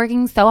just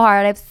working so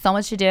hard. I have so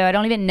much to do. I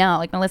don't even know.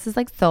 Like, my list is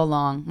like so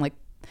long. Like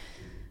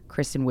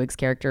Kristen Wiig's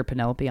character,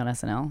 Penelope on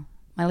SNL.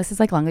 My list is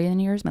like longer than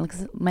yours.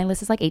 My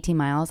list is like 18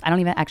 miles. I don't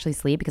even actually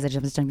sleep because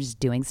I'm just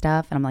doing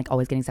stuff. And I'm like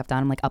always getting stuff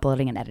done. I'm like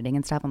uploading and editing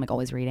and stuff. I'm like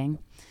always reading.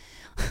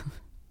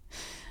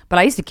 But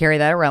I used to carry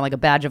that around like a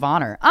badge of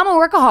honor. I'm a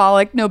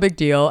workaholic. No big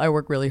deal. I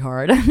work really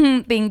hard.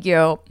 Thank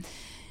you.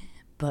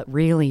 But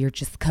really, you're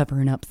just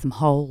covering up some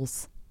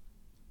holes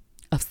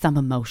of some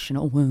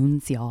emotional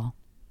wounds, y'all.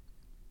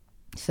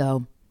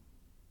 So,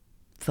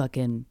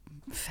 fucking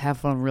have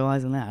fun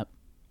realizing that.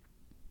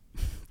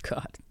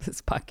 God,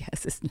 this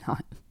podcast is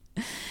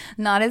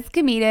not as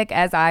comedic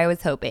as I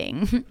was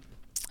hoping.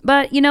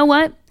 But you know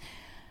what?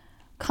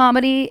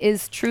 Comedy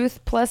is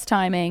truth plus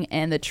timing,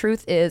 and the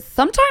truth is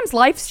sometimes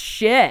life's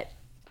shit.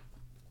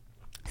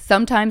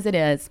 Sometimes it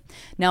is.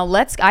 Now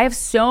I have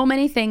so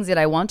many things that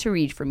I want to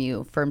read from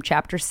you from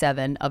chapter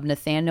 7 of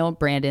Nathaniel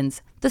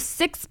Branden's The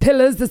 6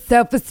 Pillars of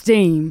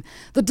Self-Esteem,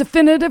 the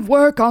definitive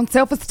work on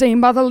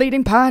self-esteem by the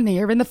leading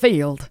pioneer in the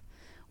field.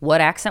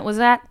 What accent was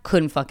that?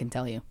 Couldn't fucking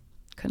tell you.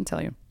 Couldn't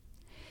tell you.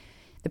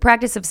 The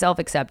practice of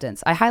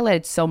self-acceptance. I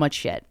highlighted so much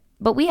shit,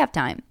 but we have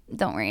time.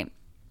 Don't worry.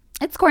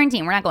 It's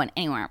quarantine. We're not going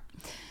anywhere.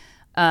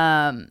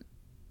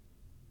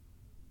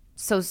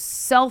 So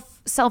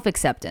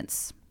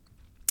self-acceptance.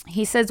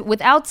 He says,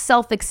 without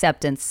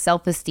self-acceptance,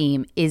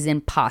 self-esteem is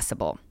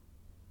impossible.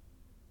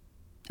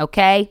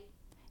 Okay?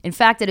 In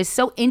fact, it is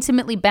so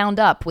intimately bound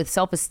up with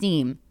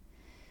self-esteem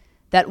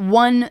that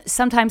one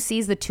sometimes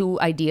sees the two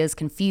ideas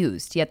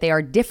confused, yet they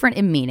are different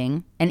in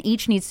meaning, and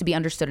each needs to be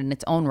understood in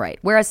its own right.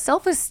 Whereas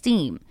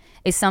self-esteem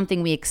is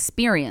something we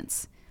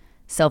experience,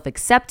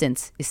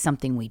 self-acceptance is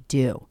something we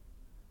do.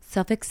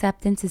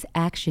 Self-acceptance is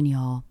action,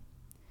 y'all.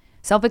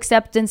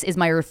 Self-acceptance is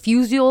my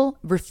refusal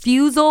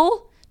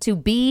to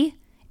be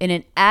in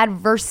an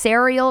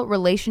adversarial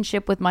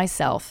relationship with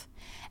myself.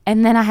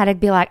 And then I had to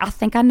be like, I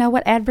think I know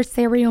what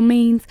adversarial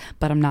means,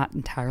 but I'm not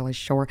entirely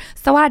sure.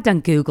 So I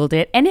done Googled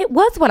it, and it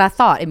was what I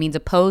thought. It means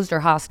opposed or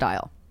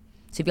hostile.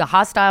 So if you have a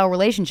hostile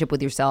relationship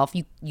with yourself,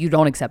 you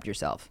don't accept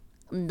yourself.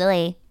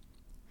 So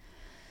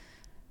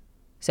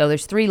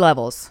there's 3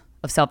 levels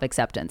of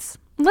self-acceptance.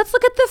 Let's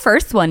look at the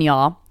first one,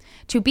 y'all.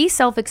 To be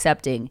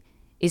self-accepting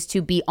is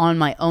to be on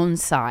my own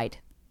side,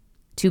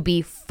 to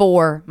be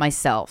for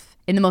myself.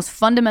 In the most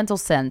fundamental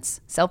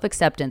sense,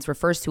 self-acceptance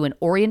refers to an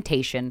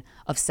orientation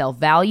of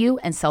self-value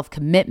and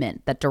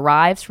self-commitment that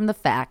derives from the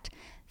fact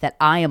that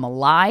I am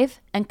alive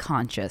and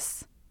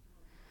conscious.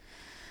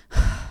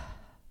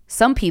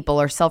 Some people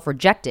are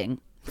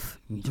self-rejecting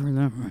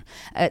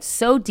at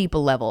so deep a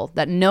level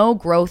that no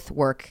growth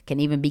work can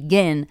even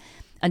begin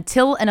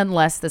until and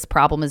unless this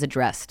problem is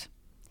addressed.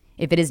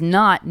 If it is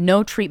not,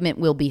 no treatment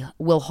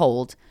will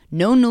hold.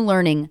 No new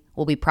learning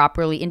will be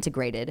properly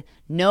integrated.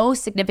 No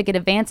significant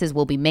advances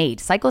will be made.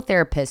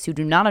 Psychotherapists who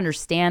do not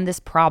understand this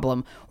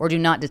problem or do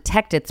not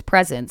detect its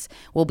presence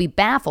will be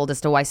baffled as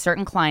to why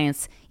certain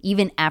clients,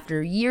 even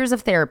after years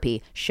of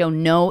therapy, show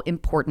no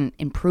important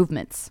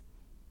improvements.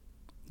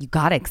 You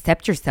gotta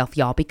accept yourself,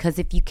 y'all, because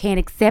if you can't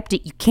accept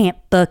it, you can't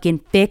fucking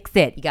fix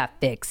it. You gotta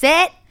fix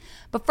it.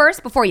 But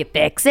first, before you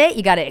fix it,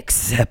 you gotta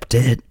accept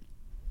it.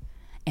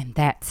 And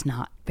that's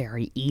not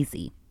very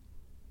easy.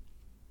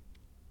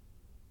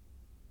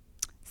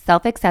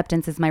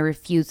 Self-acceptance is my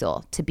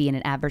refusal to be in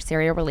an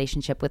adversarial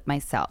relationship with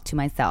myself.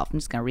 I'm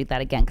just going to read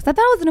that again because I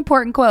thought it was an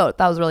important quote.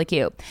 That was really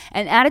cute.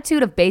 An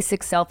attitude of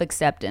basic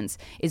self-acceptance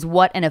is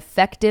what an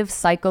effective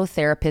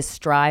psychotherapist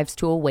strives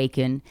to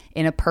awaken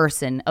in a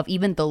person of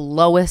even the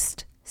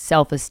lowest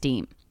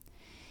self-esteem.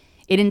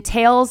 It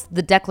entails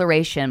the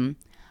declaration,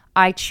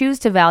 I choose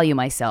to value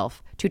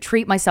myself, to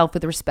treat myself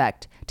with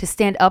respect, to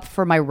stand up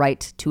for my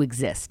right to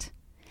exist.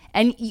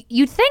 And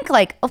you'd think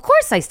like, of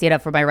course I stand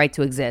up for my right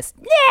to exist.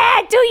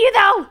 Yeah, do you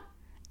though?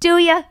 Do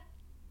you?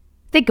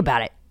 Think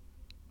about it.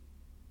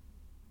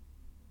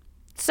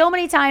 So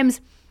many times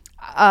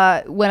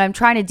when I'm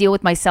trying to deal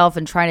with myself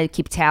and trying to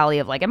keep tally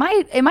of like, am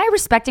I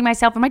respecting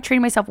myself? Am I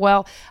treating myself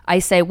well? I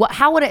say,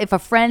 how would if a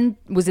friend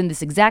was in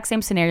this exact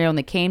same scenario and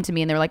they came to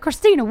me and they were like,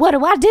 Christina, what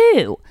do I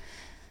do?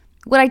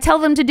 Would I tell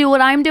them to do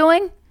what I'm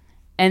doing?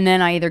 And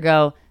then I either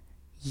go,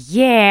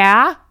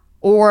 yeah,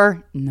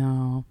 or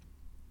no.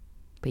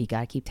 But you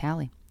got to keep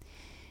tally.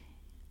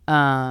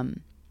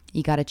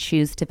 You got to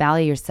choose to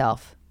value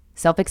yourself.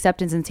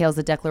 Self-acceptance entails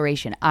the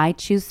declaration, I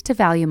choose to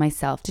value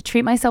myself, to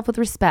treat myself with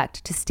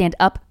respect, to stand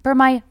up for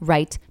my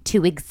right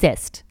to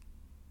exist.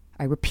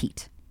 I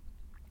repeat.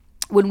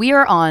 When we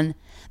are on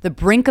the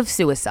brink of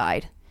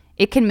suicide,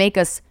 it can make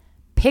us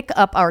pick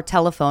up our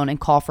telephone and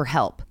call for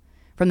help.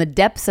 From the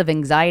depths of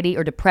anxiety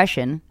or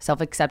depression,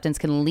 self-acceptance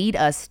can lead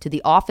us to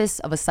the office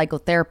of a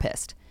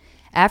psychotherapist.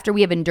 After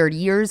we have endured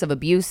years of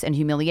abuse and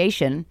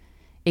humiliation,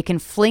 it can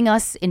fling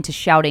us into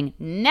shouting,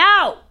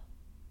 no!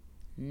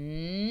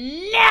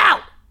 No!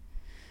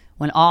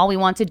 When all we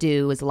want to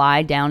do is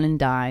lie down and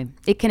die.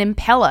 It can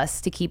impel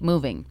us to keep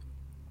moving.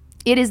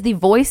 It is the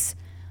voice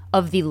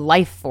of the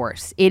life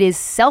force. It is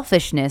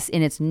selfishness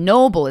in its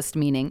noblest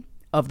meaning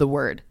of the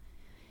word.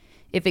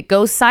 If it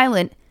goes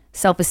silent,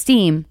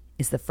 self-esteem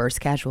is the first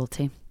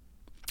casualty.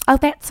 Oh,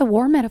 that's a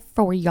war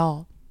metaphor,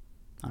 y'all.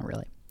 Not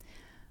really.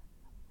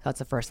 That's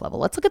the first level.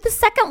 Let's look at the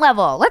second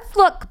level. Let's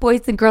look,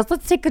 boys and girls,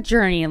 let's take a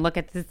journey and look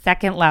at the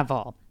second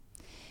level.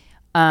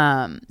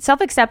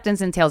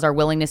 Self-acceptance entails our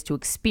willingness to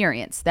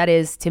experience, that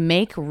is, to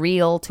make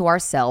real to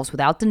ourselves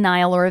without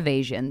denial or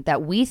evasion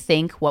that we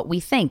think what we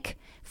think,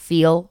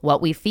 feel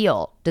what we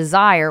feel,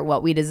 desire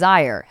what we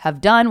desire,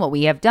 have done what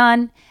we have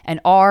done, and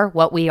are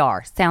what we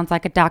are. Sounds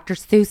like a Dr.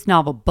 Seuss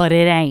novel, but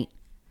it ain't.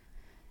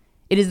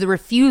 It is the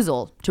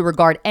refusal to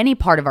regard any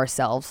part of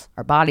ourselves,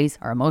 our bodies,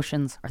 our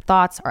emotions, our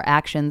thoughts, our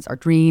actions, our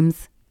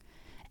dreams,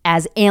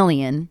 as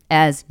alien,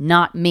 as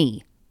not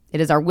me. It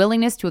is our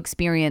willingness to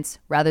experience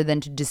rather than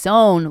to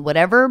disown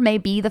whatever may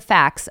be the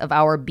facts of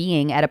our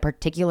being at a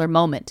particular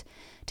moment.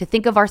 To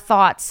think of our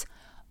thoughts,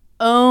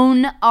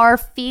 own our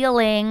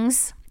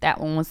feelings,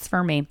 that one was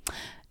for me,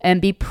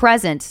 and be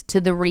present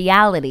to the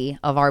reality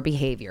of our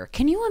behavior.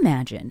 Can you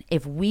imagine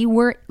if we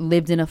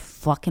lived in a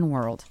fucking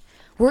world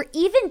where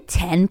even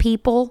 10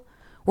 people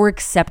were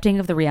accepting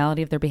of the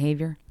reality of their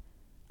behavior?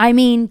 I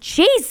mean,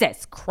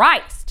 Jesus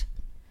Christ.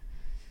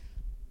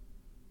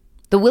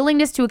 The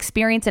willingness to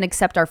experience and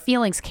accept our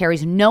feelings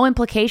carries no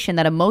implication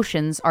that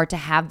emotions are to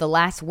have the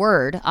last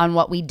word on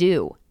what we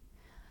do.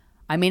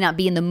 I may not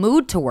be in the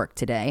mood to work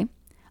today.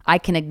 I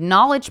can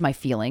acknowledge my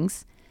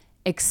feelings,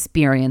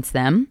 experience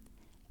them,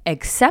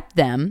 accept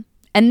them,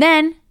 and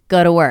then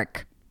go to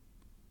work.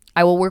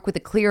 I will work with a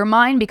clear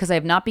mind because I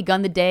have not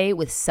begun the day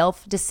with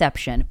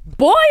self-deception.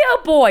 Boy,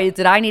 oh boy,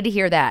 did I need to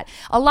hear that.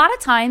 A lot of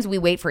times we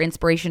wait for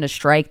inspiration to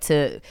strike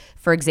to,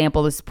 for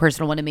example, this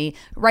person wanted me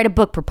write a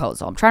book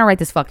proposal. I'm trying to write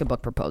this fucking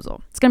book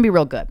proposal. It's going to be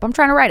real good, but I'm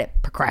trying to write it.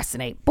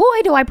 Procrastinate.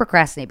 Boy, do I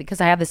procrastinate because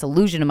I have this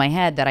illusion in my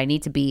head that I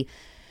need to be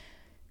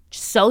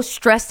so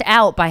stressed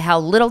out by how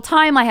little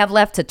time I have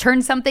left to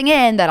turn something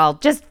in that I'll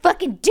just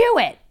fucking do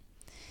it.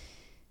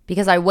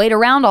 Because I wait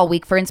around all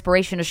week for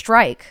inspiration to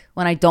strike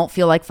when I don't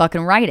feel like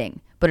fucking writing.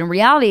 But in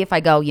reality, if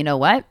I go, you know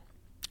what?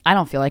 I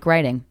don't feel like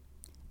writing.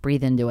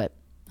 Breathe into it.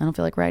 I don't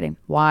feel like writing.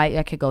 Why?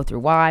 I could go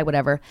through why,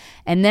 whatever.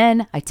 And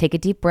then I take a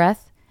deep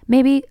breath,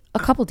 maybe a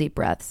couple deep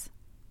breaths.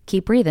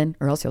 Keep breathing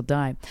or else you'll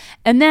die.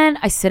 And then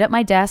I sit at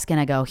my desk and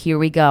I go, here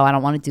we go. I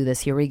don't want to do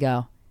this. Here we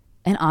go.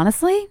 And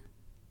honestly,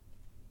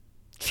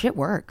 shit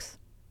works.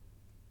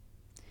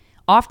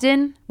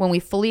 Often when we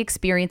fully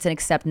experience and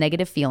accept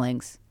negative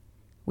feelings,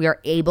 we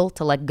are able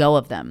to let go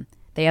of them.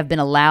 They have been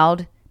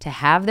allowed to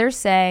have their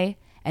say,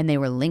 and they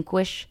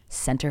relinquish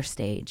center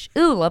stage.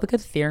 Ooh, love a good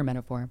fear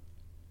metaphor.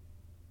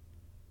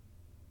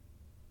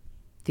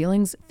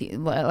 Feelings,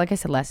 like I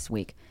said last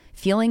week,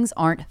 feelings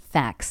aren't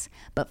facts,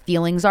 but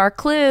feelings are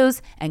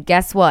clues. And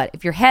guess what?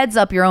 If your head's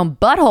up your own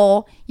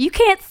butthole, you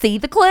can't see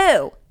the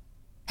clue.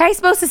 How are you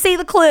supposed to see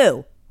the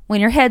clue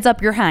when your head's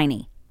up your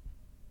hiney?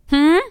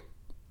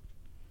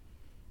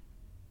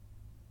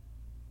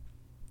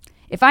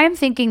 If I am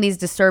thinking these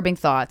disturbing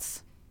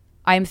thoughts,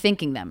 I am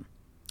thinking them.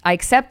 I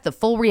accept the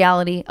full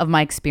reality of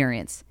my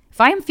experience.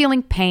 If I am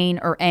feeling pain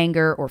or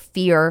anger or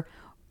fear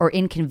or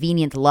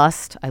inconvenient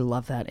lust, I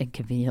love that,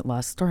 inconvenient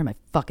lust, story of my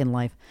fucking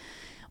life,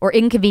 or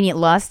inconvenient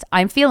lust,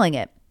 I'm feeling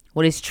it.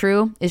 What is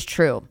true is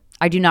true.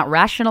 I do not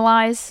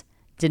rationalize,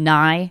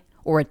 deny,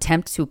 or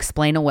attempt to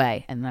explain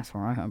away. And that's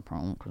where I have a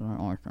problem because I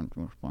always tend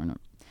to explain it.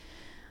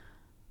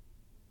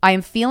 I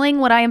am feeling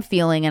what I am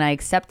feeling, and I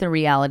accept the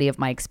reality of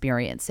my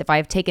experience. If I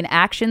have taken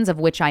actions of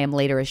which I am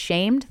later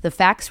ashamed, the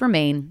facts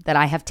remain that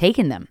I have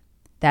taken them.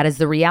 That is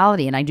the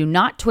reality, and I do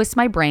not twist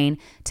my brain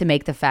to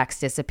make the facts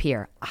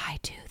disappear. I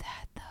do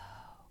that, though.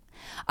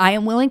 I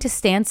am willing to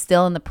stand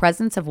still in the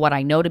presence of what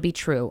I know to be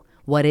true.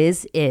 What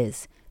is.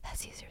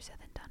 That's easier said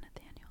than done,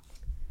 Nathaniel.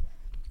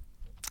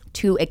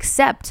 To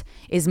accept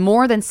is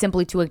more than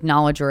simply to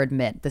acknowledge or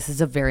admit. This is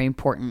very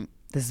important,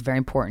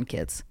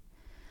 kids.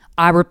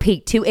 I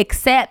repeat, to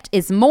accept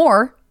is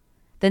more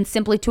than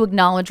simply to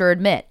acknowledge or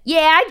admit.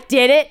 Yeah, I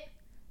did it.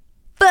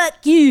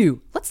 Fuck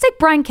you. Let's take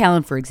Bryan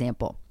Callen, for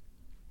example.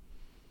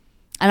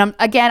 And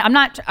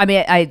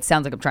it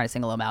sounds like I'm trying to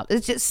single him out.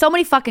 It's just so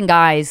many fucking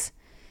guys.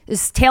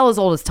 This tale as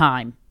old as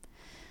time.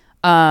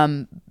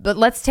 But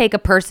let's take a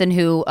person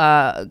who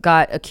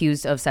got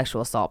accused of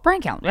sexual assault.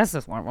 Bryan Callen, that's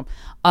just one of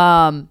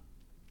them.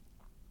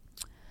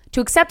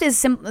 To accept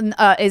is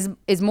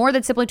more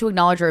than simply to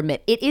acknowledge or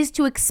admit. It is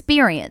to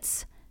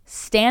experience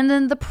stand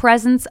in the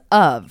presence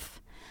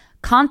of,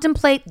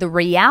 contemplate the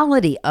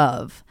reality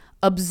of,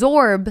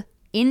 absorb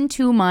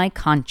into my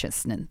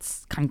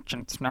consciousness.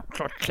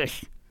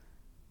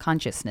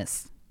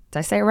 Consciousness. Did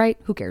I say it right?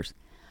 Who cares?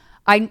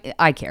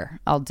 I care.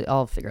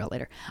 I'll figure it out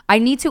later. I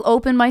need to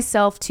open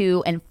myself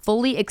to and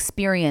fully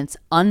experience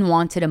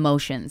unwanted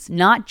emotions,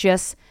 not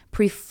just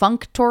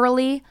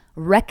perfunctorily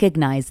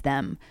recognize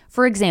them.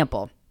 For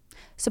example,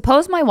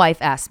 suppose my wife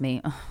asked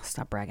me,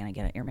 stop bragging, I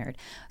get it, you're married.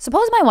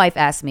 Suppose my wife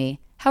asked me,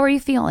 how are you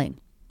feeling?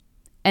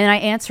 And I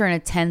answer in a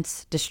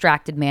tense,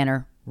 distracted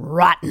manner,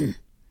 rotten.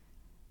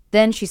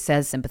 Then she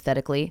says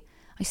sympathetically,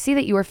 I see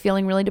that you are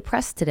feeling really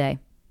depressed today.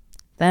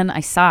 Then I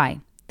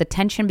sigh. The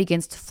tension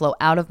begins to flow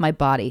out of my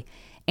body,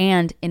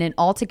 and in an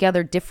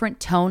altogether different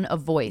tone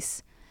of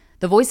voice,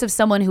 the voice of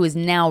someone who is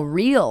now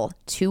real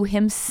to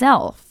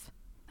himself,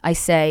 I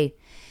say,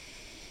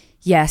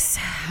 yes,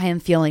 I am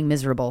feeling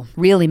miserable,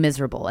 really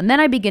miserable. And then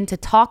I begin to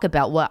talk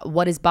about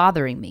what is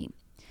bothering me.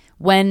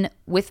 When,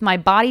 with my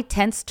body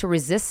tense to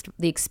resist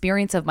the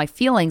experience of my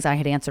feelings, I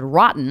had answered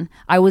rotten,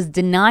 I was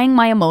denying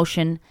my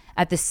emotion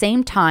at the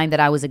same time that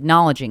I was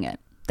acknowledging it.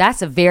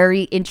 That's a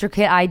very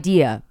intricate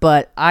idea,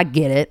 but I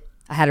get it.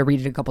 I had to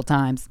read it a couple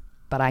times,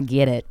 but I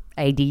get it.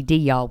 ADD,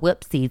 y'all.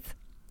 Whoopsies.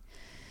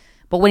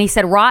 But when he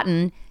said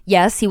rotten,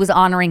 yes, he was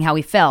honoring how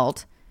he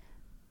felt,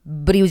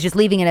 but he was just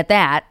leaving it at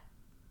that.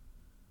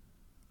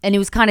 And he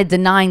was kind of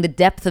denying the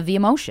depth of the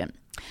emotion.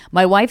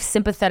 My wife's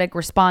sympathetic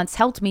response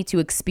helped me to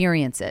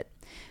experience it,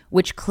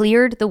 which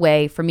cleared the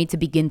way for me to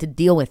begin to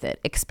deal with it.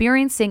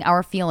 Experiencing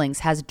our feelings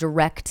has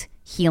direct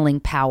healing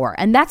power.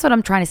 And that's what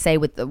I'm trying to say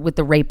with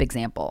the rape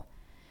example.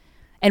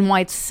 And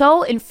why it's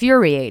so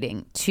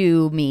infuriating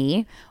to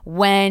me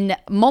when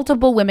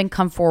multiple women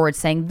come forward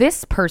saying,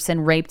 this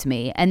person raped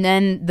me. And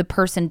then the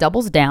person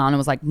doubles down and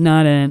was like,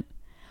 no, didn't.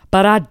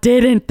 But I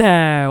didn't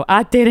though.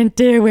 I didn't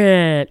do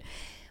it.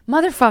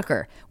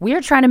 Motherfucker, we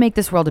are trying to make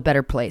this world a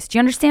better place. Do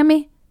you understand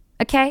me?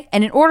 Okay?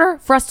 And in order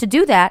for us to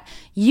do that,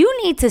 you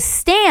need to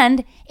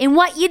stand in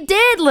what you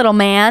did, little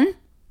man.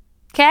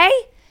 Okay?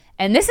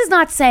 And this is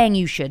not saying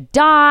you should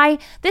die.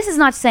 This is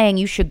not saying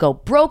you should go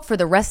broke for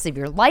the rest of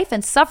your life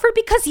and suffer,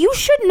 because you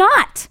should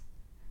not.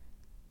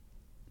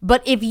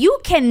 But if you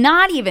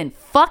cannot even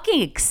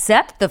fucking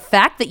accept the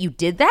fact that you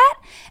did that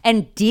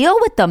and deal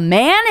with the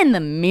man in the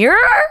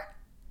mirror,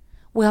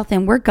 well,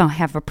 then we're going to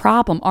have a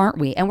problem, aren't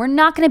we? And we're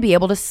not going to be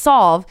able to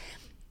solve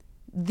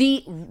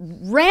the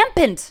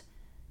rampant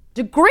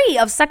degree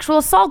of sexual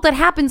assault that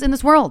happens in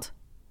this world.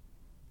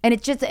 And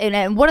it just,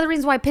 and one of the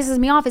reasons why it pisses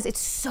me off is it's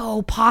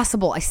so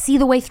possible. I see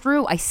the way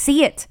through. I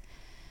see it.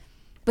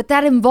 But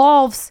that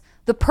involves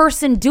the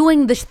person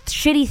doing the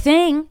shitty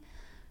thing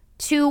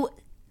to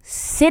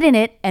sit in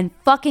it and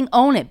fucking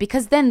own it,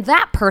 because then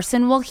that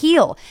person will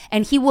heal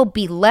and he will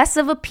be less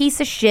of a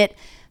piece of shit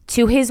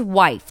to his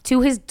wife,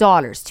 to his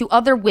daughters, to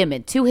other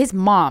women, to his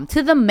mom,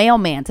 to the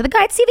mailman, to the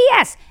guy at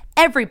CVS.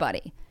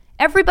 Everybody.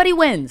 Everybody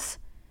wins.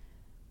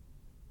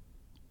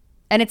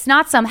 And it's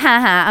not some,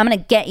 I'm going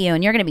to get you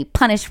and you're going to be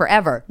punished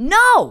forever.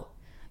 No.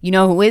 You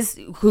know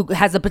who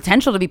has the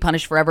potential to be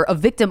punished forever? A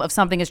victim of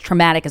something as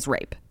traumatic as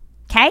rape.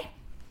 Okay?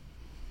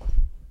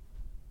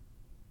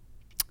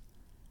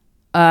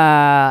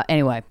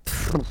 Anyway,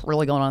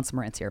 really going on some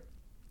rants here.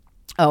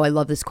 Oh, I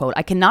love this quote.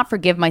 I cannot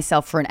forgive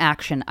myself for an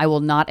action I will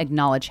not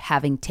acknowledge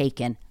having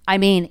taken. I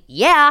mean,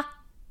 yeah.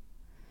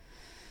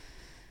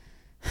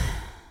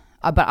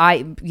 But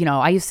I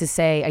used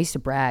to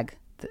brag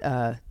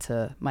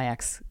to my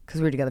ex, because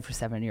we were together for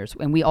 7 years,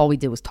 and all we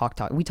did was talk.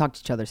 We talked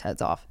each other's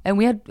heads off, and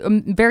we had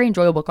very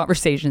enjoyable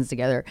conversations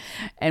together.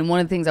 And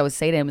one of the things I would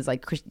say to him is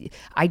like,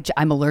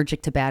 I'm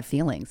allergic to bad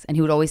feelings. And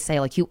he would always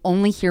say, like, you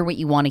only hear what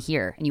you want to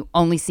hear, and you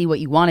only see what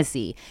you want to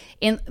see,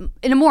 in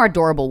a more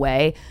adorable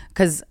way,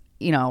 because,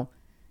 you know,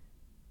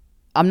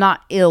 I'm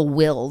not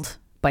ill-willed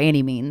by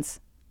any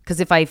means. Because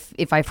if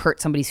I've hurt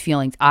somebody's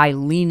feelings, I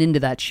lean into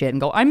that shit and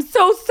go, I'm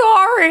so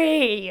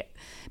sorry.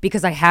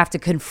 Because I have to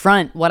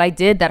confront what I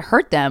did that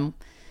hurt them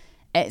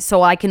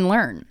so I can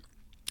learn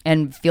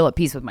and feel at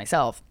peace with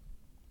myself.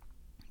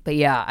 But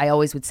yeah, I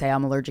always would say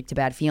I'm allergic to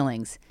bad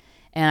feelings.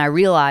 And I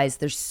realized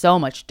there's so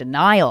much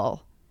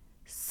denial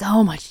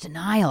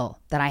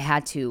that I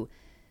had to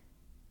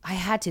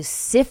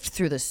sift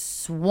through the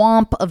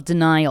swamp of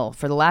denial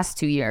for the last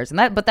 2 years.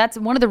 But that's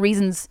one of the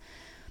reasons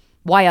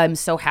why I'm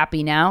so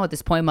happy now at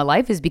this point in my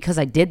life, is because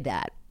I did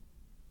that.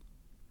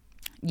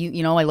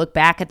 You know, I look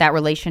back at that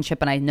relationship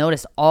and I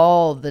notice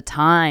all the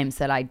times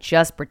that I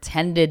just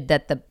pretended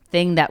that the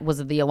thing that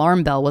was the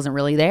alarm bell wasn't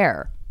really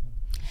there.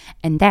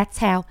 And that's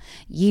how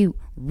you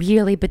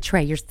really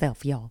betray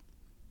yourself, y'all.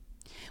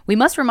 We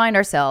must remind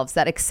ourselves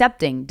that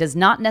accepting does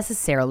not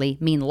necessarily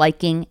mean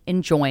liking,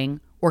 enjoying,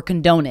 or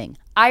condoning.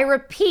 I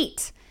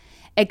repeat,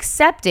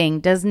 accepting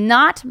does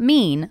not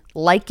mean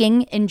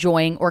liking,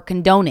 enjoying, or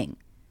condoning.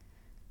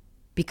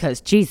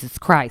 Because Jesus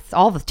Christ,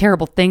 all the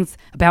terrible things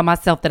about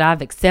myself that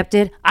I've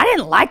accepted, I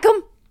didn't like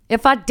them.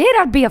 If I did,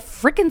 I'd be a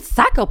freaking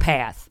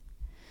psychopath.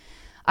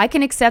 I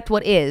can accept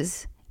what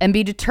is and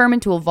be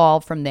determined to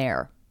evolve from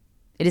there.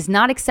 It is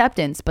not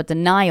acceptance, but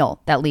denial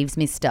that leaves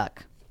me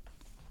stuck.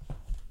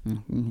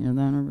 You hear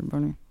that,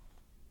 everybody?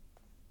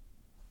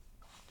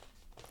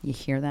 You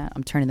hear that?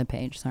 I'm turning the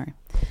page, sorry.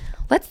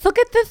 Let's look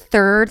at the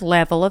third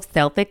level of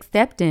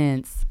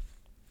self-acceptance.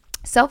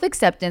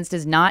 Self-acceptance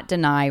does not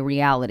deny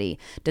reality,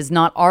 does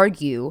not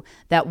argue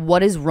that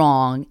what is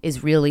wrong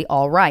is really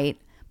all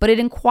right, but it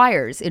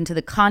inquires into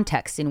the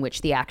context in which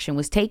the action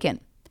was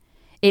taken.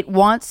 It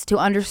wants to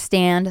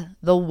understand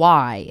the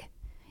why.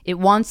 It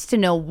wants to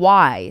know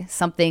why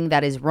something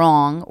that is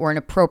wrong or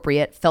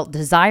inappropriate felt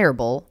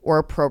desirable or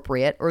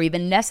appropriate or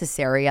even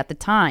necessary at the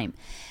time.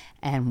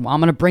 And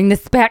I'm going to bring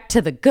this back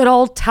to the good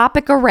old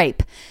topic of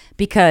rape,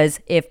 because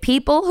if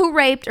people who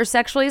raped or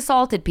sexually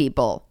assaulted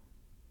people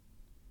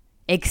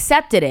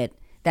accepted it,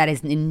 that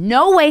is in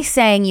no way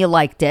saying you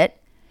liked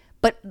it,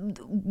 but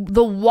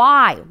the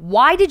why.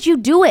 Why did you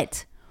do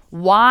it?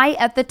 Why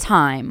at the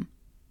time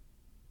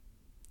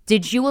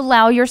did you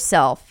allow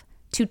yourself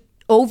to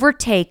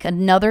overtake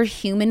another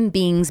human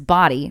being's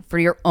body for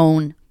your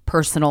own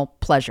personal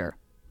pleasure?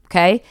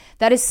 Okay?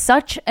 That is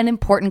such an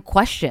important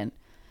question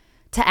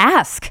to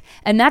ask.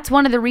 And that's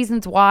one of the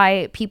reasons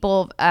why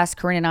people ask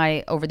Corinne and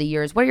I over the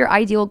years, what are your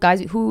ideal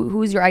guys?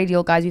 Who's your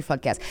ideal guys we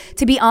fuck guest?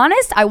 To be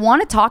honest, I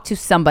want to talk to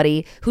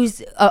somebody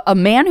who's a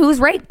man who's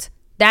raped.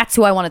 That's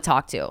who I want to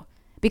talk to,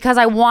 because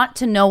I want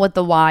to know what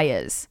the why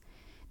is.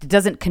 It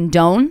doesn't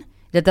condone,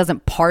 that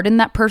doesn't pardon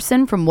that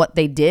person from what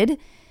they did,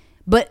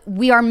 but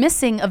we are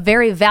missing a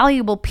very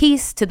valuable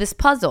piece to this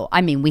puzzle.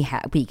 I mean,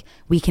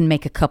 we can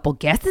make a couple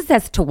guesses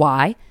as to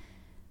why,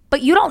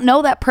 but you don't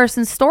know that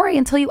person's story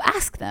until you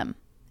ask them.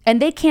 And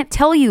they can't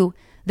tell you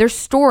their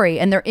story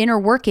and their inner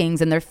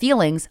workings and their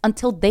feelings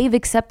until they've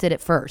accepted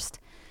it first.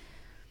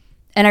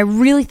 And I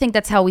really think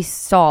that's how we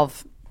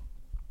solve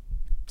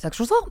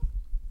sexual assault.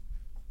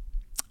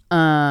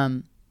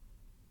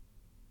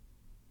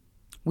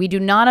 We do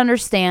not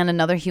understand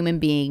another human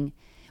being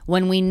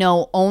when we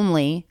know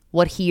only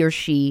what he or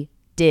she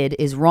did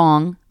is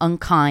wrong,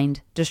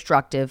 unkind,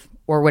 destructive,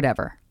 or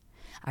whatever.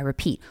 I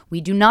repeat,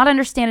 we do not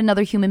understand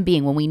another human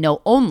being when we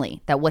know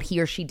only that what he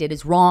or she did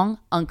is wrong,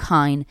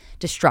 unkind,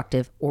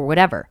 destructive, or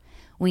whatever.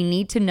 We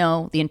need to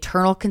know the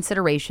internal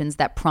considerations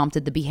that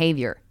prompted the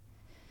behavior.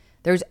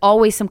 There's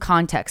always some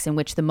context in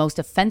which the most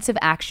offensive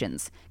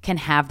actions can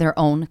have their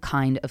own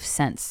kind of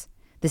sense.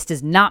 This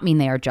does not mean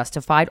they are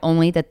justified,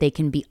 only that they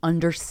can be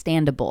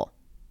understandable.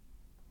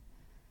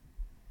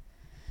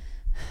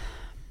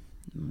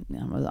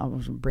 I'll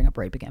bring up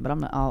rape again, but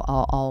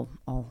I'll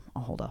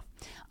hold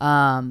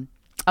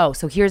off.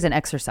 So here's an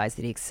exercise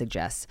that he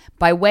suggests.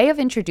 By way of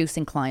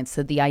introducing clients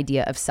to the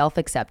idea of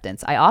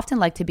self-acceptance, I often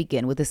like to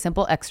begin with a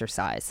simple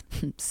exercise.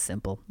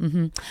 Simple.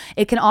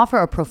 It can offer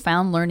a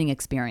profound learning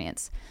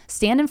experience.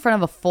 Stand in front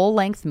of a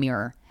full-length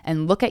mirror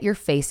and look at your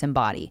face and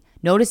body.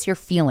 Notice your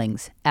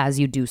feelings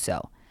as you do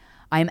so.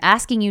 I am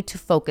asking you to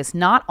focus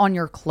not on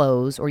your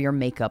clothes or your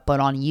makeup, but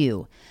on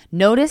you.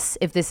 Notice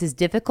if this is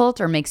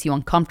difficult or makes you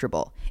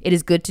uncomfortable. It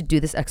is good to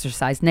do this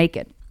exercise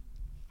naked.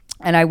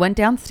 And I went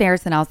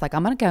downstairs and I was like,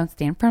 I'm going to go and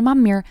stand in front of my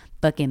mirror,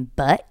 fucking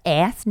butt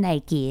ass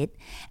naked.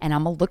 And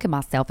I'm going to look at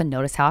myself and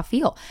notice how I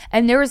feel.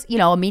 And there was,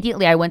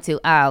 immediately I went to,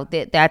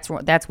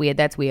 that's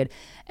weird.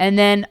 And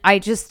then I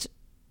just,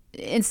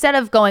 instead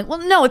of going, well,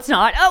 no, it's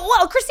not.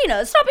 Well,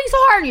 Christina, stop being so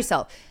hard on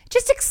yourself.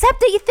 Just accept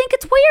that you think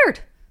it's weird.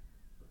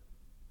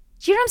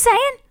 Do you know what I'm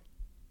saying?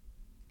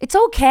 It's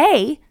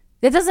okay.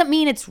 That doesn't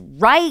mean it's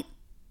right.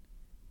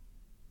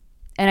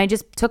 And I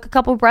just took a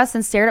couple breaths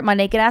and stared at my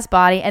naked ass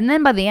body. And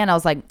then by the end, I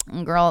was like,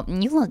 girl,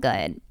 you look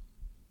good.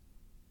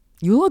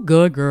 You look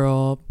good,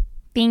 girl.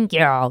 Thank you.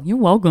 You're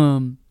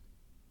welcome.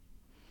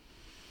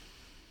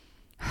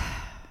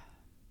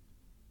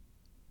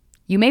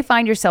 You may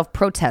find yourself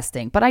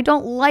protesting, but I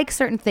don't like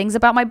certain things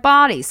about my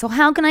body. So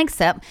how can I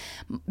accept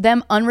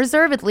them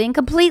unreservedly and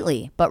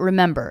completely? But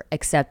remember,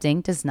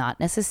 accepting does not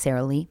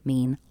necessarily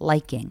mean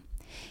liking.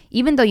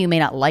 Even though you may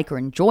not like or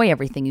enjoy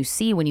everything you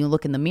see when you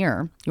look in the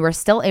mirror, you are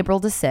still able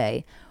to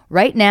say,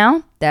 right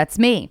now, that's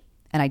me.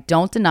 And I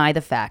don't deny the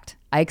fact.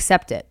 I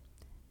accept it.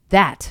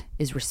 That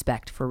is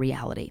respect for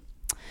reality.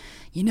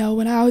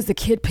 When I was a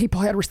kid,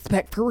 people had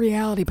respect for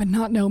reality, but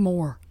not no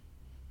more.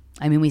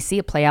 I mean, we see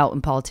it play out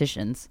in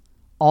politicians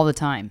all the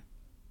time.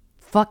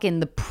 Fucking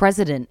the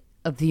president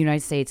of the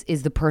United States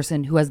is the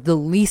person who has the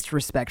least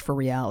respect for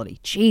reality.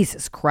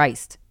 Jesus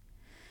Christ.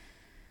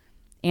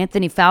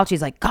 Anthony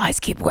Fauci's like, guys,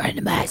 keep wearing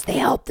the mask. They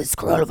help. This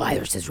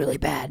coronavirus is really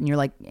bad. And you're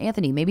like,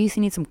 Anthony, maybe you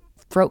need some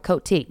throat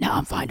coat tea. No,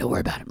 I'm fine. Don't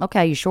worry about it.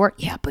 Okay, you sure?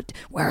 Yeah, but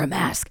wear a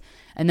mask.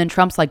 And then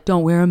Trump's like,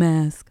 don't wear a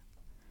mask.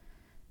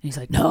 And he's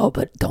like, no,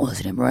 but don't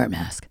listen to him. Wear a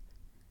mask.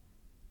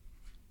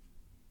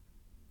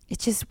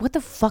 It's just, what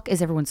the fuck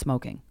is everyone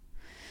smoking?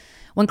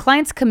 When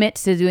clients commit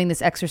to doing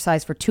this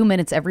exercise for 2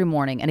 minutes every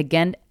morning and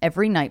again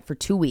every night for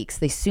 2 weeks,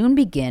 they soon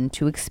begin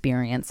to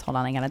experience, hold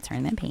on, I gotta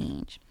turn that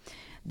page,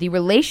 the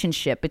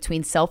relationship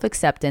between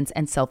self-acceptance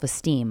and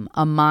self-esteem.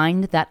 A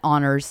mind that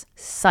honors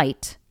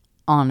sight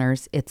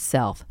honors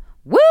itself.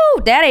 Woo,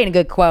 that ain't a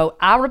good quote.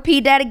 I'll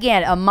repeat that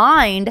again. A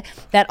mind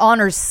that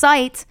honors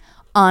sight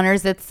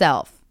honors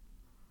itself.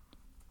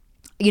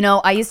 You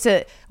know, I used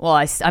to, well,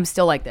 I'm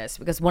still like this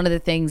because one of the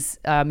things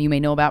you may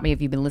know about me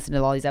if you've been listening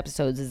to all these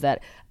episodes is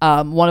that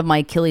one of my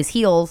Achilles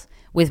heels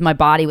with my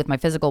body, with my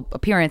physical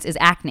appearance is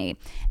acne.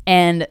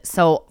 And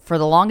so for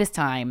the longest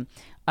time,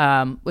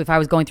 if I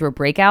was going through a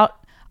breakout,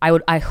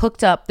 I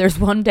hooked up. There's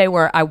one day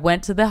where I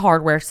went to the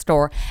hardware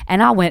store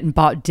and I went and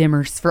bought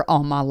dimmers for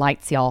all my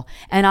lights, y'all.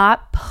 And I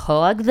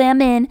plugged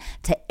them in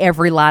to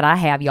every light I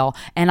have, y'all.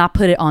 And I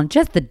put it on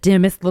just the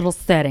dimmest little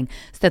setting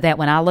so that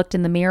when I looked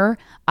in the mirror,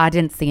 I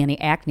didn't see any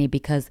acne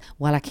because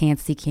what I can't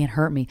see can't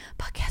hurt me.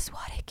 But guess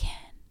what? It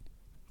can.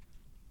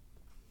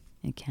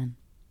 It can.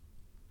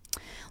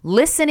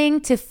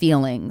 Listening to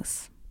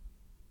feelings.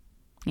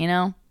 You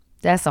know,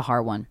 that's a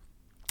hard one.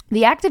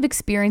 The act of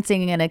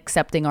experiencing and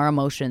accepting our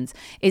emotions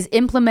is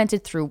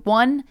implemented through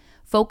 1,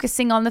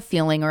 focusing on the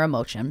feeling or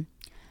emotion,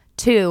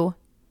 2,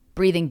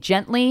 breathing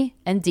gently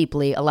and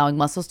deeply, allowing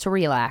muscles to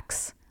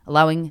relax,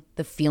 allowing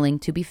the feeling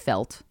to be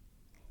felt,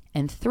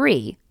 and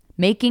 3,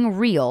 making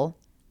real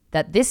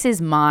that this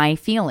is my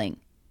feeling,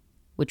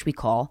 which we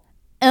call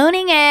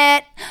owning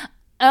it.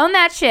 Own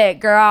that shit,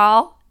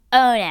 girl.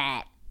 Own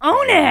it.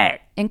 Own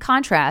it. In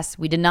contrast,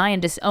 we deny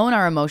and disown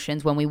our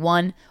emotions when we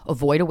 1,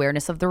 avoid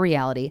awareness of the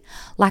reality,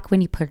 like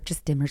when you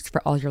purchase dimmers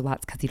for all your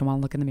lights because you don't want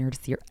to look in the mirror to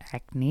see your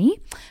acne.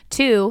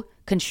 2,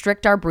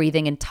 constrict our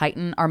breathing and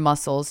tighten our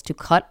muscles to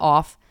cut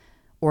off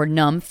or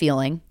numb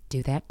feeling.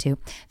 Do that too.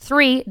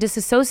 3,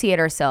 disassociate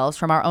ourselves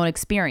from our own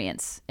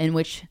experience, in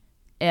which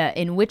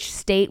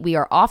state we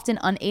are often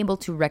unable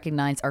to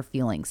recognize our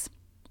feelings.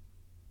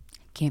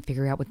 Can't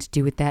figure out what to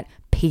do with that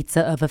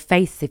pizza of a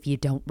face if you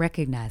don't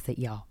recognize it,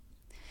 y'all.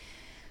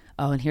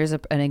 Oh, and here's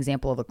an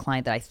example of a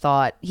client that I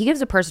thought, he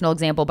gives a personal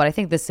example, but I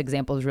think this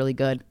example is really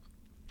good.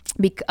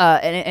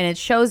 And it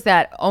shows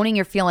that owning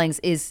your feelings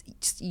is,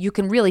 you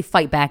can really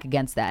fight back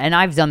against that. And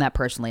I've done that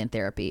personally in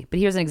therapy. But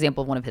here's an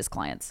example of one of his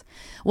clients.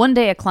 One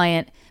day, a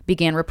client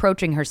began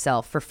reproaching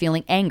herself for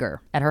feeling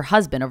anger at her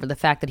husband over the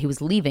fact that he was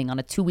leaving on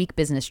a 2-week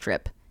business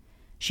trip.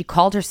 She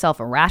called herself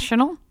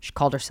irrational. She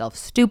called herself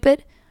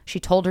stupid. She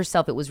told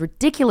herself it was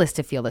ridiculous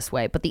to feel this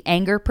way, but the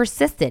anger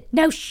persisted.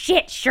 No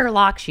shit,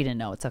 Sherlock. She didn't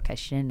know. It's okay.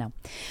 She didn't know.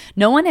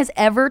 No one has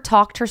ever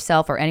talked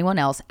herself or anyone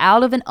else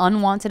out of an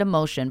unwanted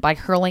emotion by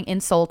hurling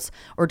insults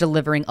or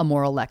delivering a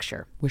moral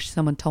lecture. Wish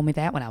someone told me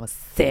that when I was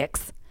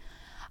 6.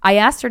 I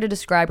asked her to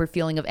describe her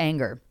feeling of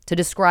anger, to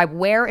describe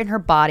where in her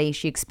body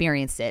she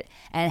experienced it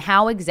and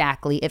how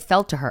exactly it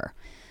felt to her.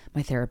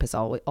 My therapist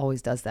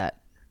always does that.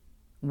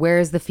 Where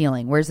is the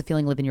feeling? Where does the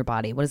feeling live in your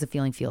body? What does the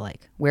feeling feel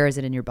like? Where is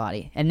it in your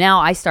body? And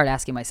now I start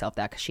asking myself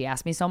that because she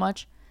asked me so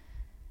much.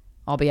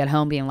 I'll be at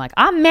home being like,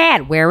 I'm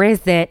mad. Where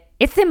is it?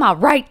 It's in my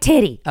right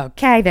titty.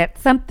 Okay,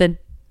 that's something.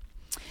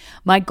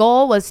 My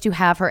goal was to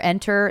have her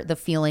enter the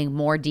feeling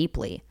more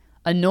deeply.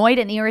 Annoyed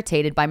and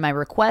irritated by my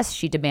request,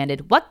 she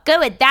demanded, what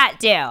good would that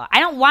do? I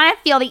don't want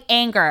to feel the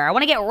anger. I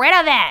want to get rid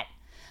of it.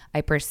 I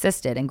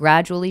persisted, and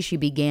gradually she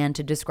began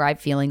to describe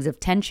feelings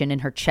of tension in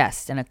her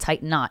chest and a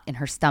tight knot in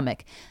her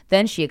stomach.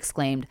 Then she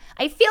exclaimed,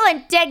 I feel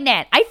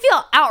indignant. I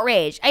feel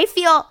outraged.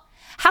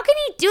 How can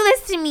he do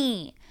this to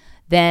me?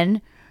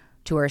 Then,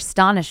 to her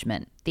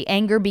astonishment, the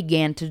anger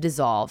began to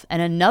dissolve,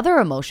 and another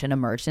emotion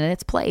emerged in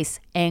its place,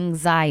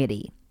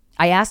 anxiety.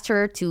 I asked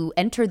her to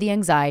enter the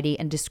anxiety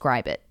and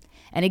describe it.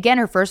 And again,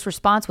 her first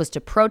response was to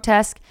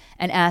protest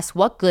and ask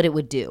what good it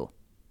would do.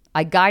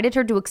 I guided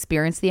her to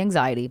experience the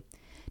anxiety,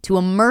 to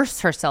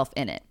immerse herself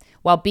in it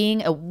while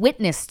being a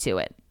witness to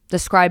it,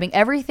 describing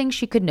everything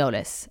she could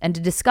notice, and to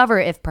discover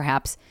if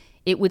perhaps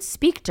it would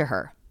speak to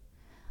her.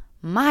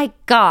 My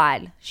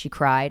God, she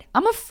cried,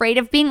 I'm afraid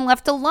of being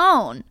left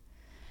alone.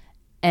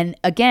 And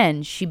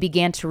again, she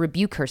began to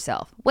rebuke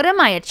herself. What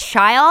am I, a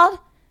child?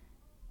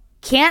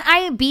 Can't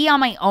I be on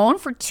my own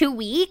for 2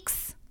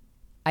 weeks?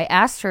 I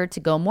asked her to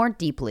go more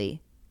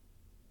deeply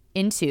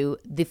into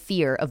the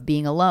fear of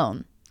being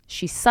alone.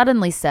 She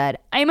suddenly said,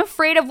 I'm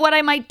afraid of what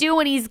I might do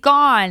when he's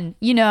gone.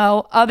 You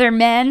know, other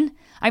men.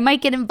 I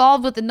might get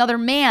involved with another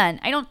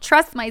man. I don't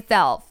trust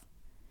myself.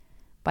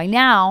 By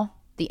now,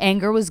 the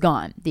anger was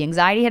gone. The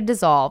anxiety had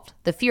dissolved.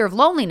 The fear of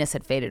loneliness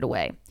had faded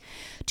away.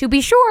 To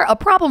be sure, a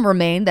problem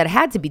remained that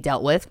had to be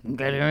dealt with.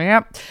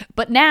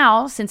 But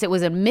now, since it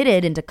was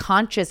admitted into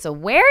conscious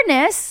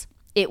awareness,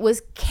 it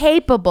was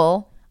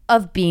capable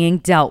of being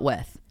dealt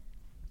with.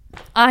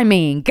 I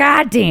mean,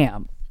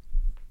 goddamn.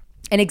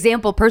 An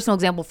example, personal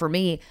example for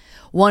me,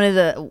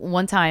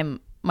 one time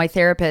my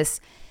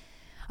therapist,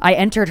 I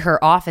entered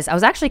her office. I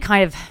was actually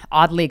kind of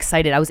oddly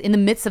excited. I was in the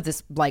midst of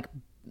this like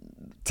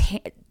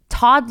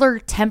toddler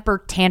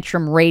temper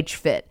tantrum rage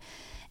fit.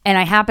 And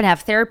I happened to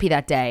have therapy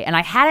that day. And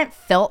I hadn't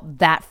felt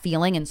that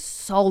feeling in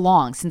so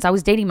long since I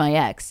was dating my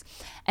ex.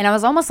 And I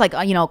was almost like,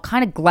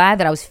 kind of glad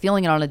that I was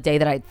feeling it on a day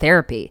that I had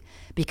therapy.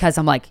 Because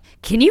I'm like,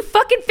 can you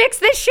fucking fix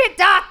this shit,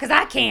 doc? Because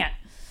I can't.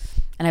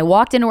 And I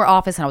walked into her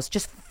office and I was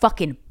just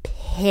fucking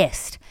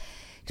pissed.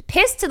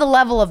 Pissed to the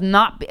level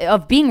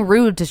of being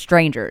rude to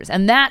strangers.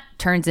 And that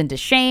turns into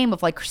shame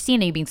of like,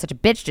 Christina, you being such a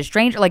bitch to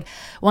strangers. Like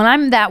when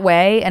I'm that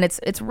way, and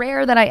it's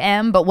rare that I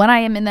am, but when I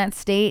am in that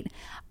state,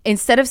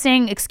 instead of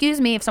saying,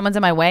 excuse me, if someone's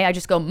in my way, I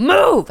just go,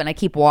 move, and I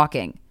keep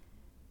walking.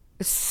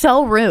 It's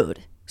so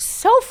rude.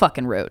 So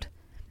fucking rude.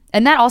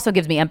 And that also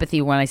gives me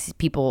empathy when I see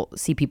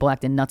people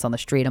acting nuts on the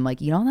street. I'm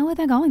like, you don't know what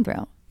they're going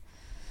through.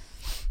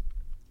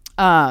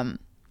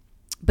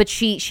 But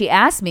she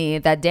asked me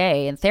that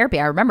day in therapy,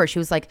 I remember she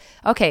was like,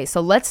 okay,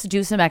 so let's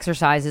do some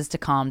exercises to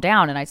calm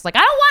down. And I was like, I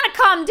don't want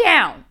to calm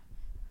down.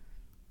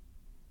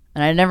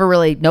 And I never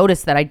really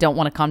noticed that I don't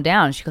want to calm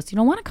down. She goes, you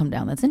don't want to calm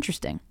down. That's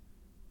interesting.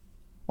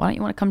 Why don't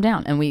you want to calm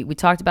down? And we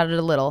talked about it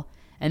a little.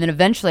 And then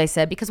eventually I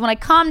said, because when I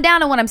calm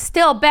down and when I'm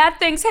still, bad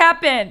things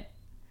happen.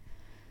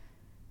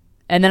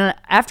 And then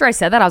after I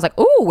said that, I was like,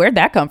 ooh, where'd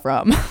that come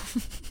from?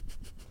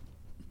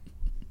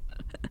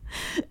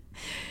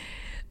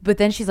 But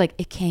then she's like,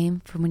 it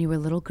came from when you were a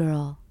little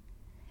girl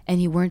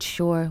and you weren't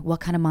sure what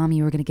kind of mom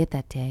you were going to get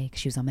that day because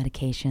she was on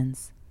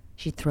medications.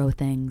 She'd throw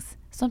things.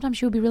 Sometimes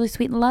she would be really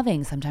sweet and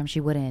loving. Sometimes she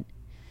wouldn't.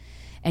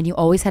 And you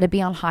always had to be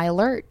on high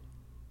alert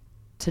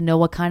to know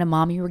what kind of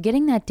mom you were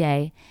getting that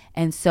day.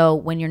 And so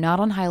when you're not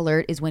on high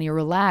alert is when you're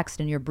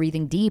relaxed and you're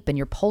breathing deep and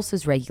your pulse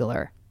is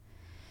regular.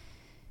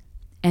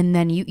 And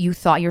then you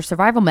thought your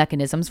survival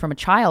mechanisms from a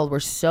child were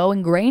so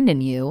ingrained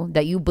in you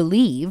that you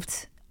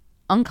believed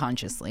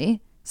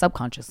unconsciously,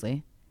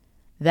 subconsciously,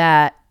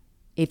 that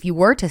if you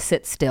were to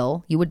sit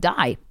still, you would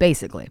die,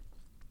 basically.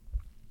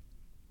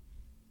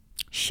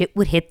 Shit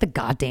would hit the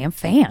goddamn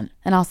fan.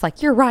 And I was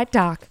like, you're right,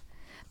 Doc.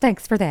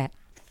 Thanks for that.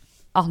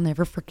 I'll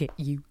never forget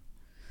you.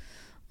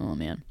 Oh,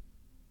 man.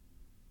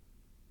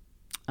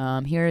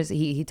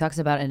 He talks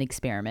about an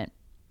experiment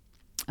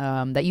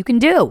that you can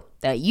do,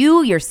 that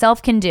you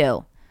yourself can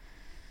do.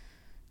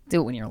 Do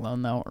it when you're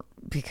alone, though,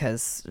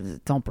 because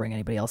don't bring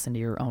anybody else into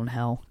your own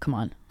hell. Come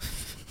on.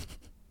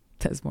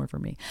 That's more for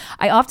me.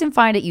 I often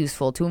find it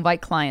useful to invite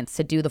clients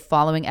to do the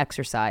following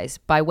exercise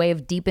by way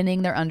of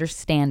deepening their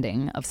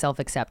understanding of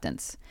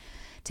self-acceptance.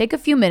 Take a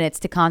few minutes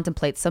to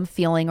contemplate some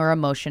feeling or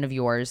emotion of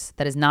yours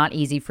that is not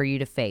easy for you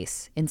to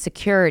face.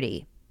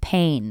 Insecurity,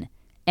 pain,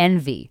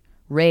 envy,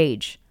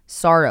 rage,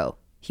 sorrow,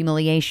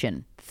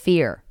 humiliation,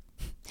 fear.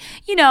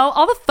 You know,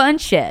 all the fun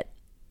shit.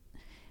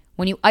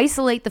 When you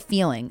isolate the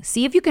feeling,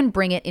 see if you can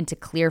bring it into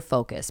clear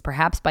focus,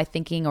 perhaps by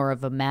thinking or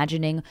of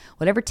imagining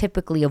whatever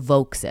typically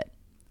evokes it.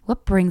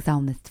 What brings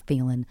on this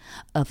feeling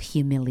of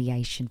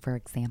humiliation, for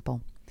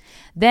example?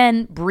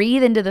 Then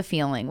breathe into the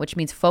feeling, which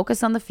means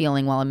focus on the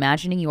feeling while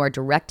imagining you are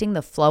directing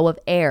the flow of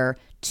air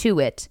to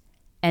it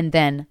and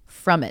then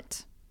from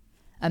it.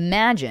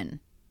 Imagine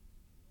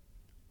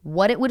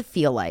what it would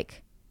feel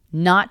like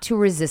not to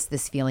resist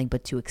this feeling,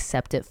 but to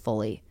accept it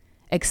fully.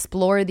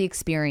 Explore the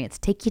experience.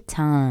 Take your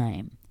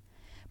time.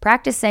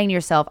 Practice saying to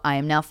yourself, I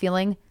am now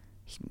feeling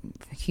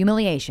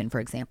humiliation, for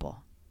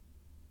example,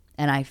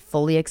 and I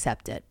fully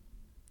accept it.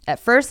 At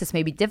first, this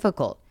may be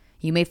difficult.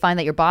 You may find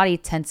that your body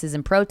tenses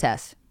in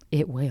protest.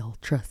 It will,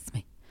 trust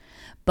me.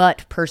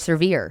 But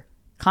persevere.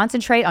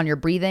 Concentrate on your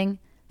breathing.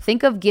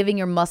 Think of giving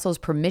your muscles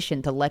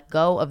permission to let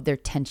go of their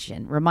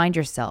tension. Remind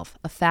yourself,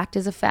 a fact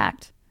is a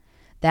fact.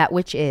 That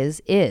which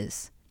is,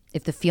 is.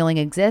 If the feeling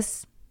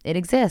exists, it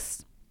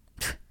exists.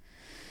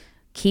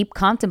 Keep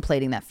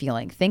contemplating that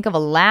feeling. Think of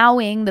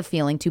allowing the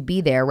feeling to be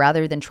there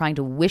rather than trying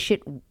to wish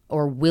it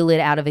or will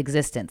it out of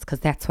existence. Because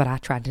that's what I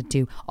tried to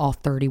do all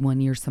 31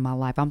 years of my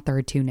life. I'm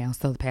 32 now,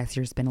 so the past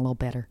year's been a little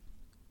better.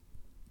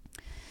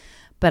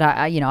 But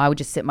I would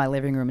just sit in my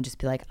living room and just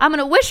be like, I'm going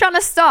to wish on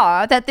a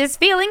star that this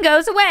feeling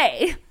goes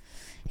away.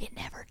 It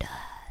never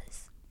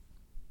does.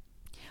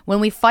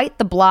 When we fight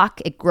the block,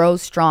 it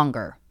grows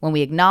stronger. When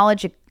we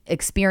acknowledge,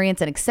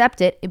 experience, and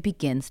accept it, it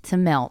begins to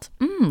melt.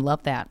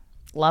 Love that.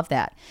 Love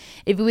that.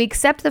 If we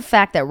accept the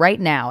fact that right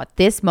now, at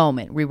this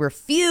moment, we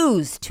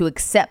refuse to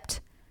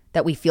accept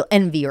that we feel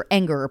envy or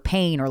anger or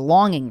pain or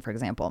longing, for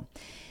example,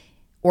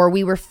 or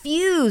we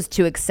refuse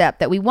to accept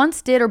that we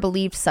once did or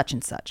believed such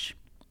and such,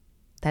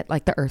 that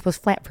like the earth was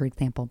flat, for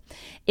example.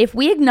 If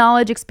we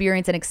acknowledge,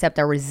 experience, and accept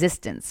our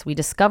resistance, we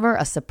discover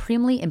a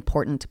supremely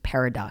important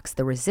paradox.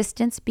 The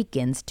resistance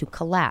begins to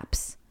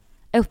collapse.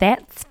 Oh,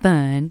 that's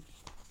fun.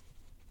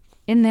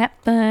 Isn't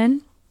that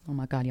fun? Oh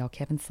my God, y'all,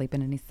 Kevin's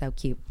sleeping and he's so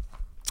cute.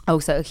 Oh,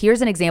 so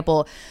here's an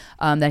example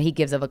that he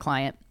gives of a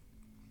client,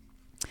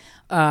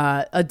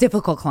 a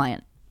difficult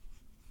client.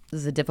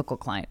 This is a difficult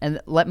client. And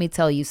let me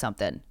tell you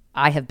something.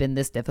 I have been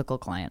this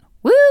difficult client.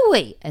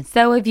 Woo-wee. And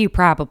so have you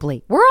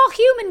probably. We're all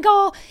human,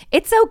 girl.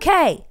 It's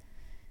okay.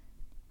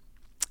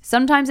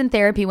 Sometimes in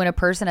therapy, when a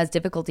person has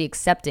difficulty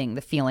accepting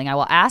the feeling, I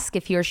will ask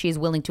if he or she is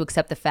willing to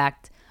accept the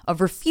fact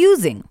of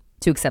refusing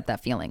to accept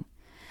that feeling.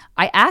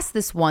 I asked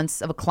this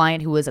once of a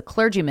client who was a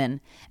clergyman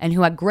and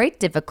who had great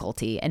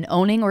difficulty in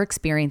owning or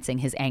experiencing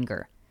his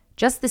anger.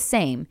 Just the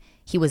same,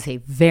 he was a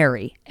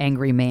very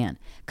angry man.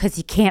 Because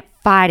you can't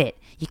fight it.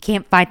 You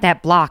can't fight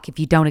that block. If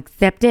you don't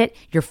accept it,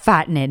 you're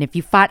fighting it. And if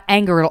you fight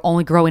anger, it'll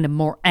only grow into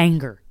more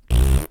anger.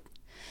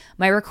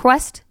 My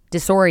request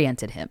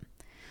disoriented him.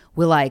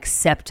 Will I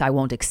accept I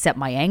won't accept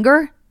my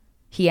anger?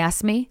 He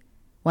asked me.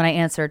 When I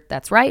answered,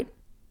 that's right,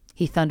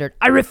 he thundered,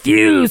 I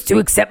refuse to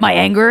accept my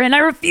anger and I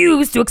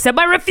refuse to accept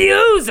my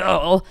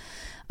refusal.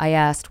 I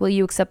asked, will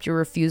you accept your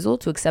refusal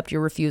to accept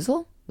your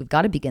refusal? We've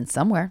got to begin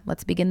somewhere.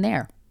 Let's begin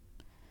there.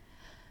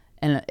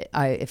 And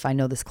if I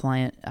know this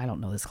client, I don't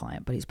know this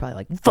client, but he's probably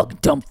like, fucking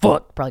dumb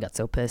fuck. Probably got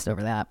so pissed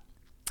over that.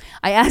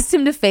 I asked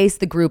him to face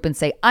the group and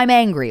say, I'm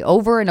angry,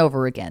 over and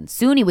over again.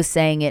 Soon he was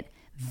saying it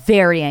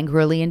very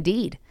angrily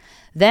indeed.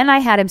 Then I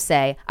had him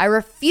say, I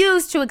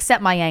refuse to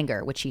accept my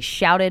anger, which he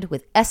shouted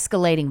with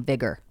escalating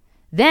vigor.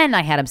 Then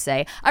I had him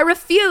say, I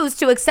refuse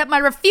to accept my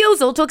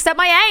refusal to accept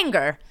my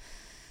anger.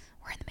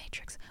 We're in the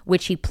Matrix.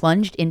 Which he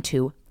plunged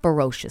into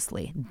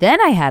ferociously.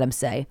 Then I had him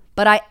say,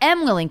 but I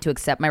am willing to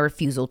accept my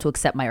refusal to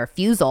accept my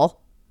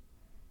refusal.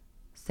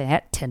 Say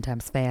that 10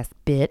 times fast,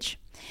 bitch.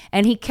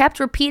 And he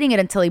kept repeating it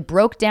until he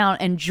broke down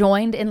and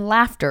joined in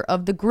laughter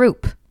of the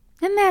group.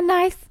 Isn't that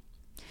nice?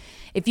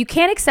 If you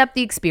can't accept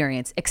the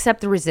experience,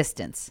 accept the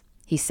resistance,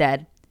 he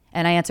said.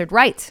 And I answered,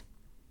 right.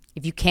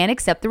 If you can't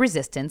accept the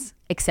resistance,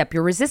 accept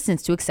your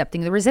resistance to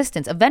accepting the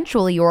resistance.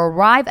 Eventually, you'll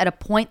arrive at a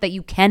point that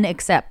you can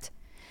accept.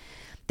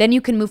 Then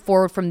you can move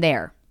forward from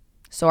there.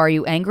 So are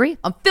you angry?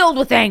 I'm filled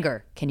with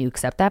anger. Can you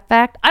accept that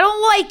fact? I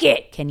don't like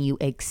it. Can you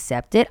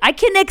accept it? I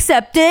can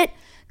accept it.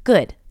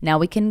 Good. Now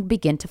we can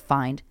begin to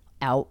find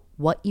out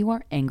what you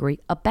are angry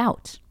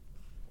about.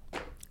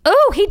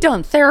 Oh, he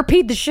done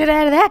therapied the shit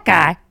out of that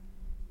guy.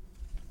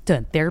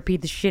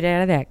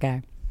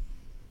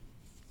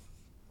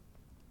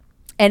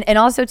 And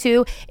also,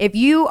 too, if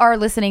you are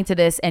listening to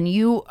this and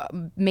you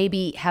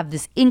maybe have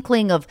this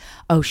inkling of,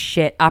 oh,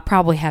 shit, I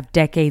probably have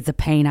decades of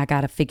pain I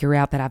got to figure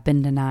out that I've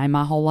been denying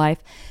my whole life,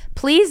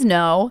 please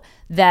know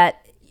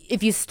that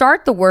if you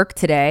start the work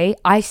today,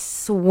 I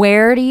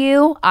swear to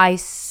you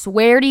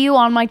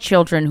on my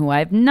children, who I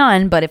have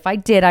none, but if I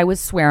did, I would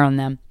swear on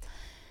them,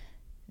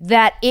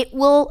 that it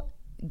will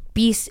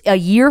be a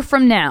year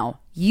from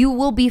now, you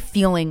will be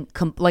feeling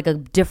like a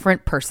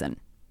different person.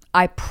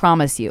 I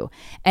promise you.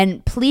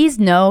 And please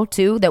know,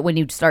 too, that when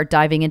you start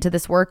diving into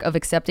this work of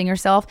accepting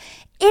yourself,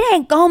 it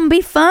ain't gonna be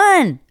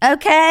fun,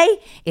 okay?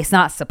 It's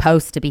not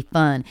supposed to be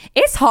fun.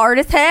 It's hard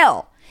as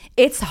hell.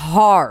 It's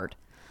hard.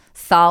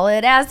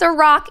 Solid as a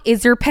rock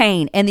is your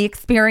pain and the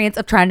experience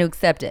of trying to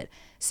accept it.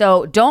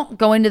 So don't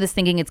go into this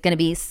thinking it's gonna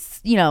be,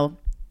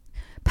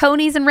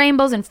 ponies and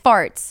rainbows and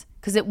farts,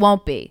 because it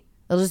won't be.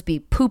 It'll just be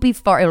poopy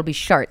fart. It'll be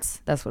sharts.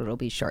 That's what it'll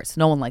be, sharts.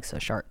 No one likes a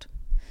shart.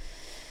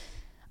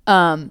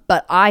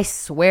 But I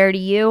swear to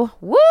you,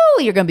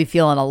 you're going to be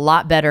feeling a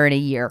lot better in a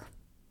year.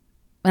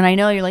 And I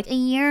know you're like, a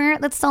year?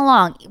 That's so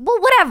long.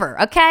 Well,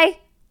 whatever, okay?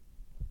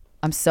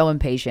 I'm so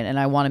impatient and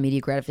I want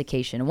immediate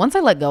gratification. And once I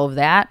let go of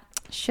that,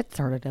 shit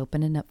started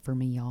opening up for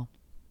me, y'all.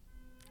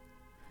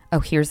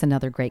 Oh, here's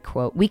another great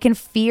quote. We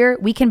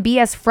can be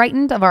as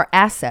frightened of our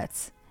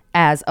assets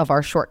as of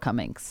our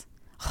shortcomings.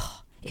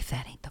 If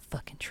that ain't the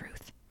fucking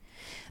truth.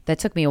 That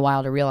took me a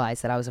while to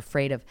realize that I was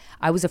afraid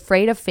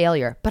of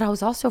failure, but I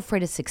was also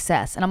afraid of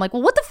success. And I'm like,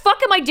 well, what the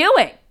fuck am I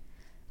doing?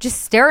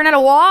 Just staring at a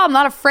wall? I'm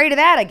not afraid of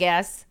that, I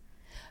guess.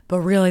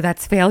 But really,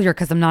 that's failure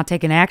because I'm not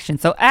taking action.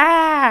 So,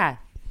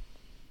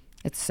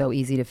 it's so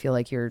easy to feel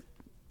like you're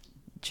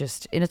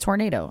just in a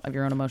tornado of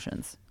your own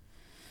emotions.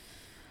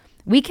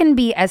 We can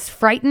be as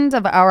frightened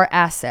of our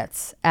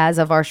assets as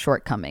of our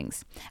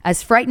shortcomings,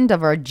 as frightened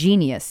of our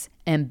genius,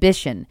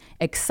 ambition,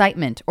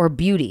 excitement, or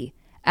beauty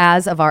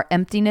as of our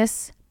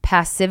emptiness,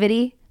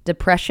 passivity,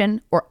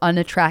 depression, or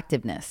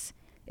unattractiveness.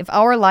 If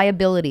our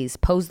liabilities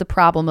pose the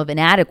problem of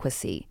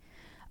inadequacy,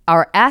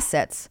 our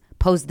assets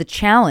pose the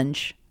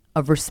challenge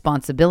of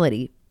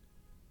responsibility.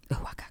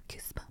 Oh, I got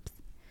goosebumps.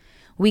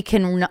 We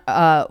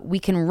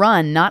can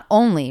run not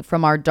only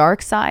from our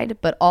dark side,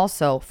 but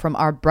also from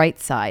our bright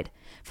side,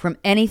 from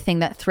anything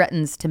that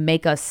threatens to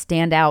make us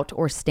stand out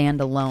or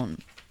stand alone,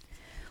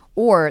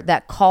 or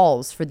that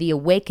calls for the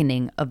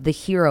awakening of the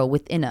hero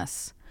within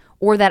us,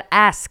 or that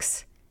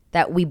asks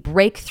that we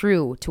break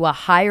through to a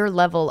higher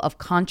level of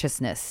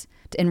consciousness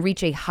and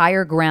reach a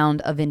higher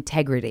ground of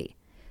integrity.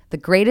 The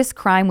greatest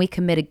crime we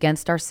commit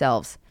against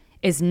ourselves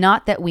is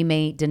not that we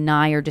may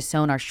deny or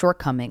disown our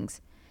shortcomings,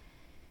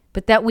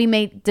 but that we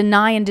may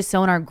deny and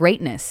disown our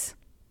greatness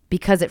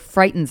because it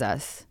frightens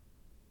us.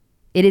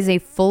 It is a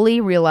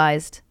fully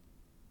realized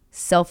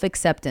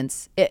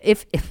self-acceptance.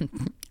 If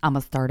I'm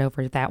going to start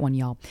over that one,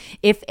 y'all.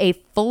 If a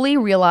fully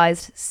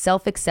realized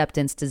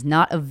self-acceptance does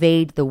not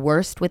evade the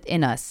worst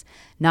within us,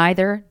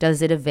 neither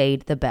does it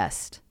evade the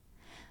best.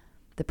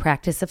 The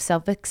practice of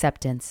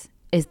self-acceptance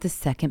is the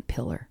second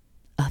pillar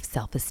of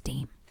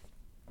self-esteem.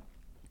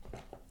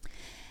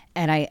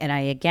 And I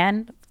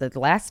again, the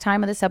last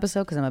time of this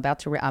episode, because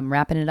I'm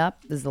wrapping it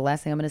up. This is the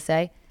last thing I'm going to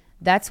say.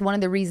 That's one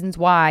of the reasons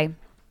why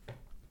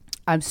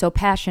I'm so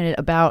passionate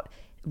about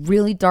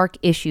really dark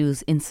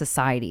issues in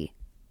society.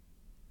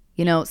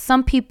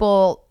 Some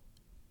people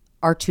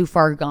are too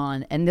far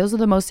gone, and those are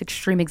the most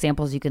extreme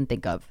examples you can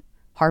think of.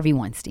 Harvey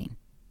Weinstein.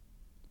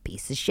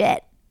 Piece of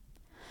shit.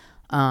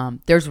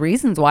 There's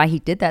reasons why he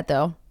did that,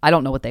 though. I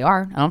don't know what they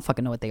are. I don't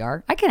fucking know what they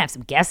are. I can have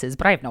some guesses,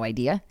 but I have no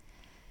idea.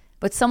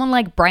 But someone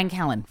like Brian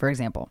Callen, for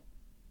example.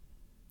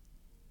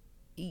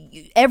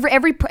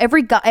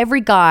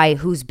 every guy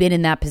who's been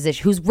in that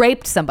position, who's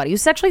raped somebody,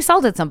 who's sexually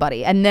assaulted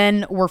somebody, and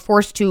then were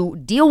forced to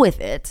deal with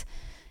it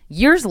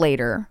years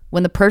later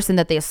when the person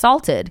that they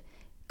assaulted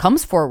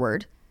comes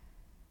forward,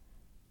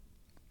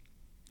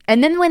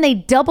 and then when they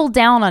double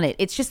down on it,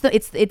 it's just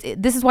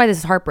this is why this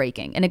is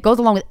heartbreaking, and it goes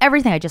along with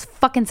everything I just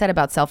fucking said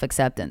about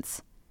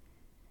self-acceptance.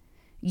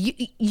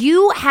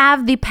 You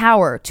have the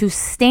power to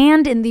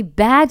stand in the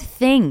bad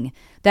thing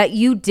that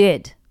you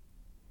did,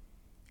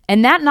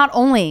 and that not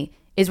only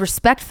is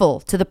respectful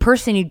to the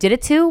person you did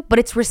it to, but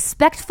it's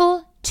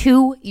respectful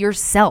to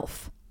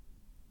yourself.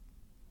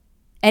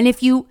 And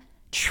if you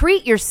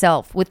treat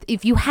yourself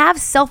if you have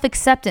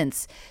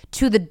self-acceptance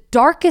to the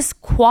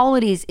darkest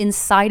qualities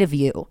inside of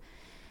you,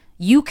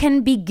 you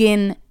can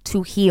begin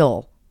to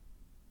heal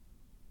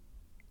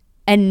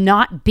and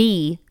not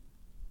be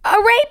a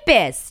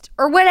rapist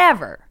or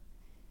whatever.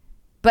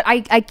 But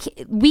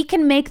we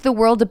can make the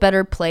world a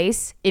better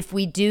place if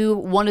we do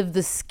one of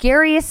the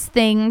scariest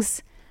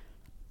things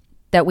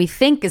that we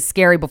think is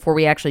scary before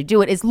we actually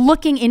do it, is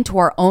looking into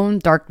our own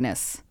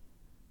darkness.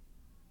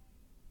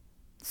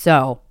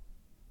 So,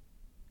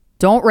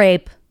 don't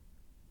rape,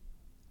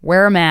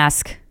 wear a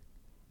mask,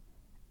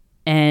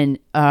 and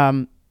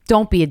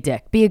don't be a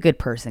dick. Be a good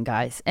person,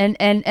 guys. And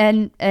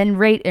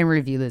rate and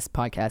review this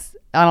podcast.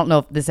 I don't know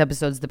if this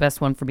episode's the best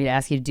one for me to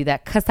ask you to do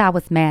that because I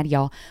was mad,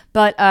 y'all.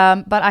 But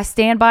I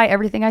stand by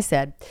everything I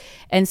said.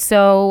 And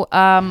so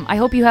I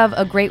hope you have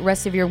a great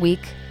rest of your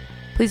week.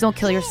 Please don't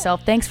kill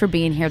yourself. Thanks for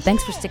being here.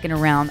 Thanks for sticking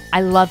around.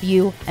 I love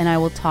you, and I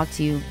will talk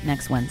to you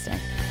next Wednesday.